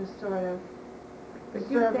a sort of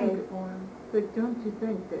survey form. But don't you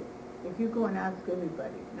think that if you go and ask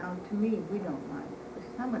everybody, now to me, we don't mind, but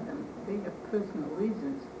some of them, they have personal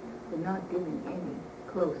reasons for not giving any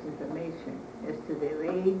close information as to their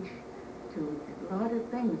age, to a lot of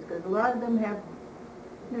things, because a lot of them have,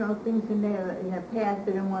 things in their past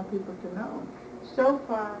they don't want people to know. So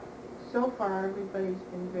far, everybody's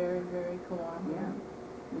been very, very cooperative. Yeah,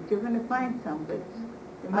 but you're going to find some, but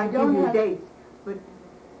they might don't give you have- dates, but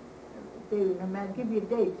they might give you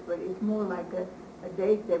dates, but it's more like a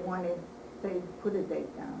date they want to say, put a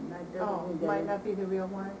date down. That doesn't mean that Might it's not be the real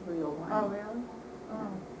one? real one. Oh, really? Oh.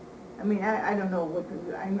 I mean, I don't know what to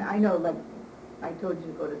do. I know, like, I told you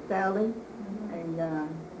to go to Sally, and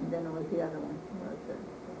then it was the other one. It was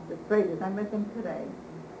the Freitas. I met them today.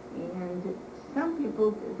 And some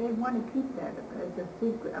people, they want to keep that as a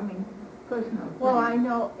secret. I mean, personal. Well, thing. I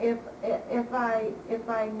know if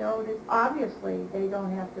I notice, obviously they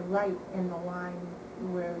don't have to write in the line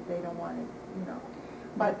where they don't want it,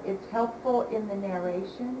 But it's helpful in the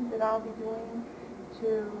narration that I'll be doing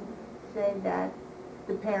to say that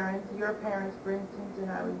the parents, your parents, for instance, and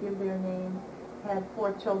I would give their names, had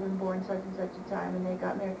 4 children born such and such a time, and they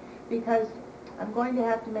got married. Because I'm going to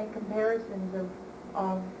have to make comparisons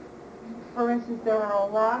of for instance, there are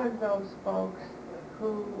a lot of those folks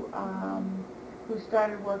who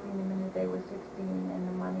started working the minute they were 16, and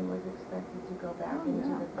the money was expected to go back into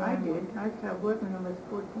the family. I did. I started working when I was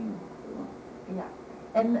 14. Yeah,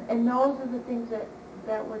 and those are the things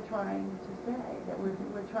that we're trying to say, that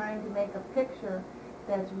we're trying to make a picture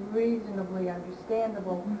that's reasonably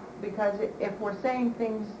understandable, because if we're saying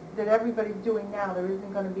things that everybody's doing now, there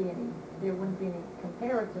wouldn't be any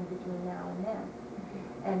comparison between now and then,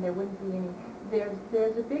 and there wouldn't be any.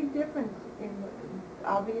 There's a big difference in.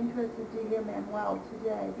 I'll be interested to hear Manuel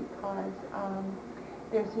today, because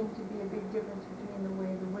there seems to be a big difference between the way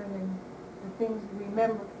the women, the things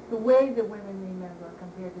remember, the way the women remember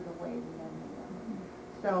compared to the way the men remember.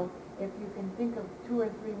 So if you can think of 2 or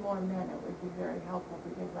 3 more men, it would be very helpful,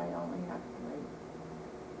 because I only have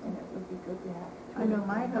 3. And it would be good to have 2. I know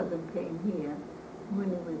my husband came here when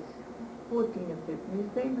he was 14 or 15. His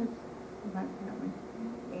name was my family.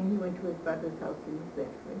 And he went to his brother's house in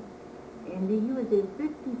Bedford. And he was there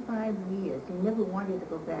 55 years. He never wanted to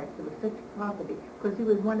go back. There was such poverty, because he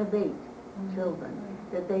was one of 8 children,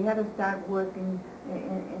 that they had to start working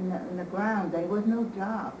in the ground. There was no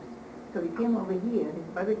jobs. So he came over here. His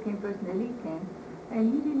brother came first, and then he came,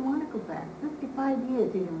 and he didn't want to go back. 55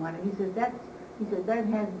 years he didn't want to. He said that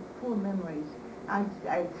had poor memories. I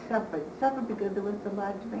suffered because there was a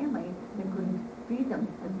large family. They couldn't feed them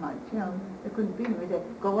as much, They couldn't feed them. They said,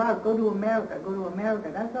 go out, go to America, go to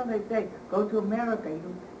America. That's all they say. Go to America,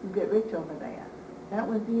 you get rich over there. That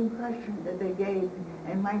was the impression that they gave.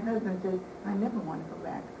 And my husband said, I never want to go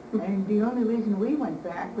back. And the only reason we went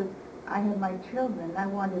back was I had my children. I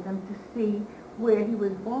wanted them to see where he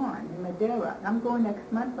was born, in Madeira. I'm going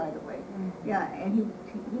next month, by the way. Yeah, and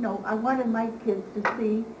he I wanted my kids to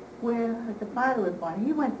see where the father was born.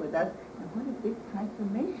 He went with us, and what a big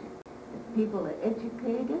transformation. People are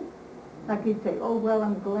educated. Like he'd say, oh, well,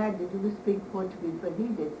 I'm glad that you speak Portuguese, but he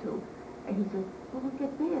did too. And he said, well, look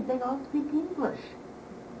at there, they all speak English.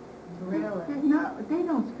 Really? No, they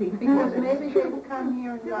don't speak Because English. maybe they would come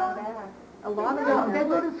here and go back. A lot of No, them. they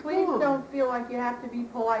go to Please school. don't feel like you have to be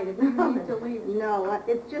polite if you need to leave. No,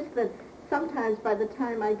 it's just that sometimes by the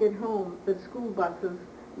time I get home, the school buses,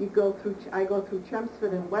 I go through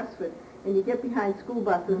Chelmsford and Westford, and you get behind school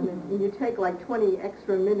buses, and you take like 20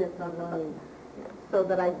 extra minutes on the bus. So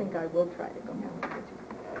that I think I will try to go home.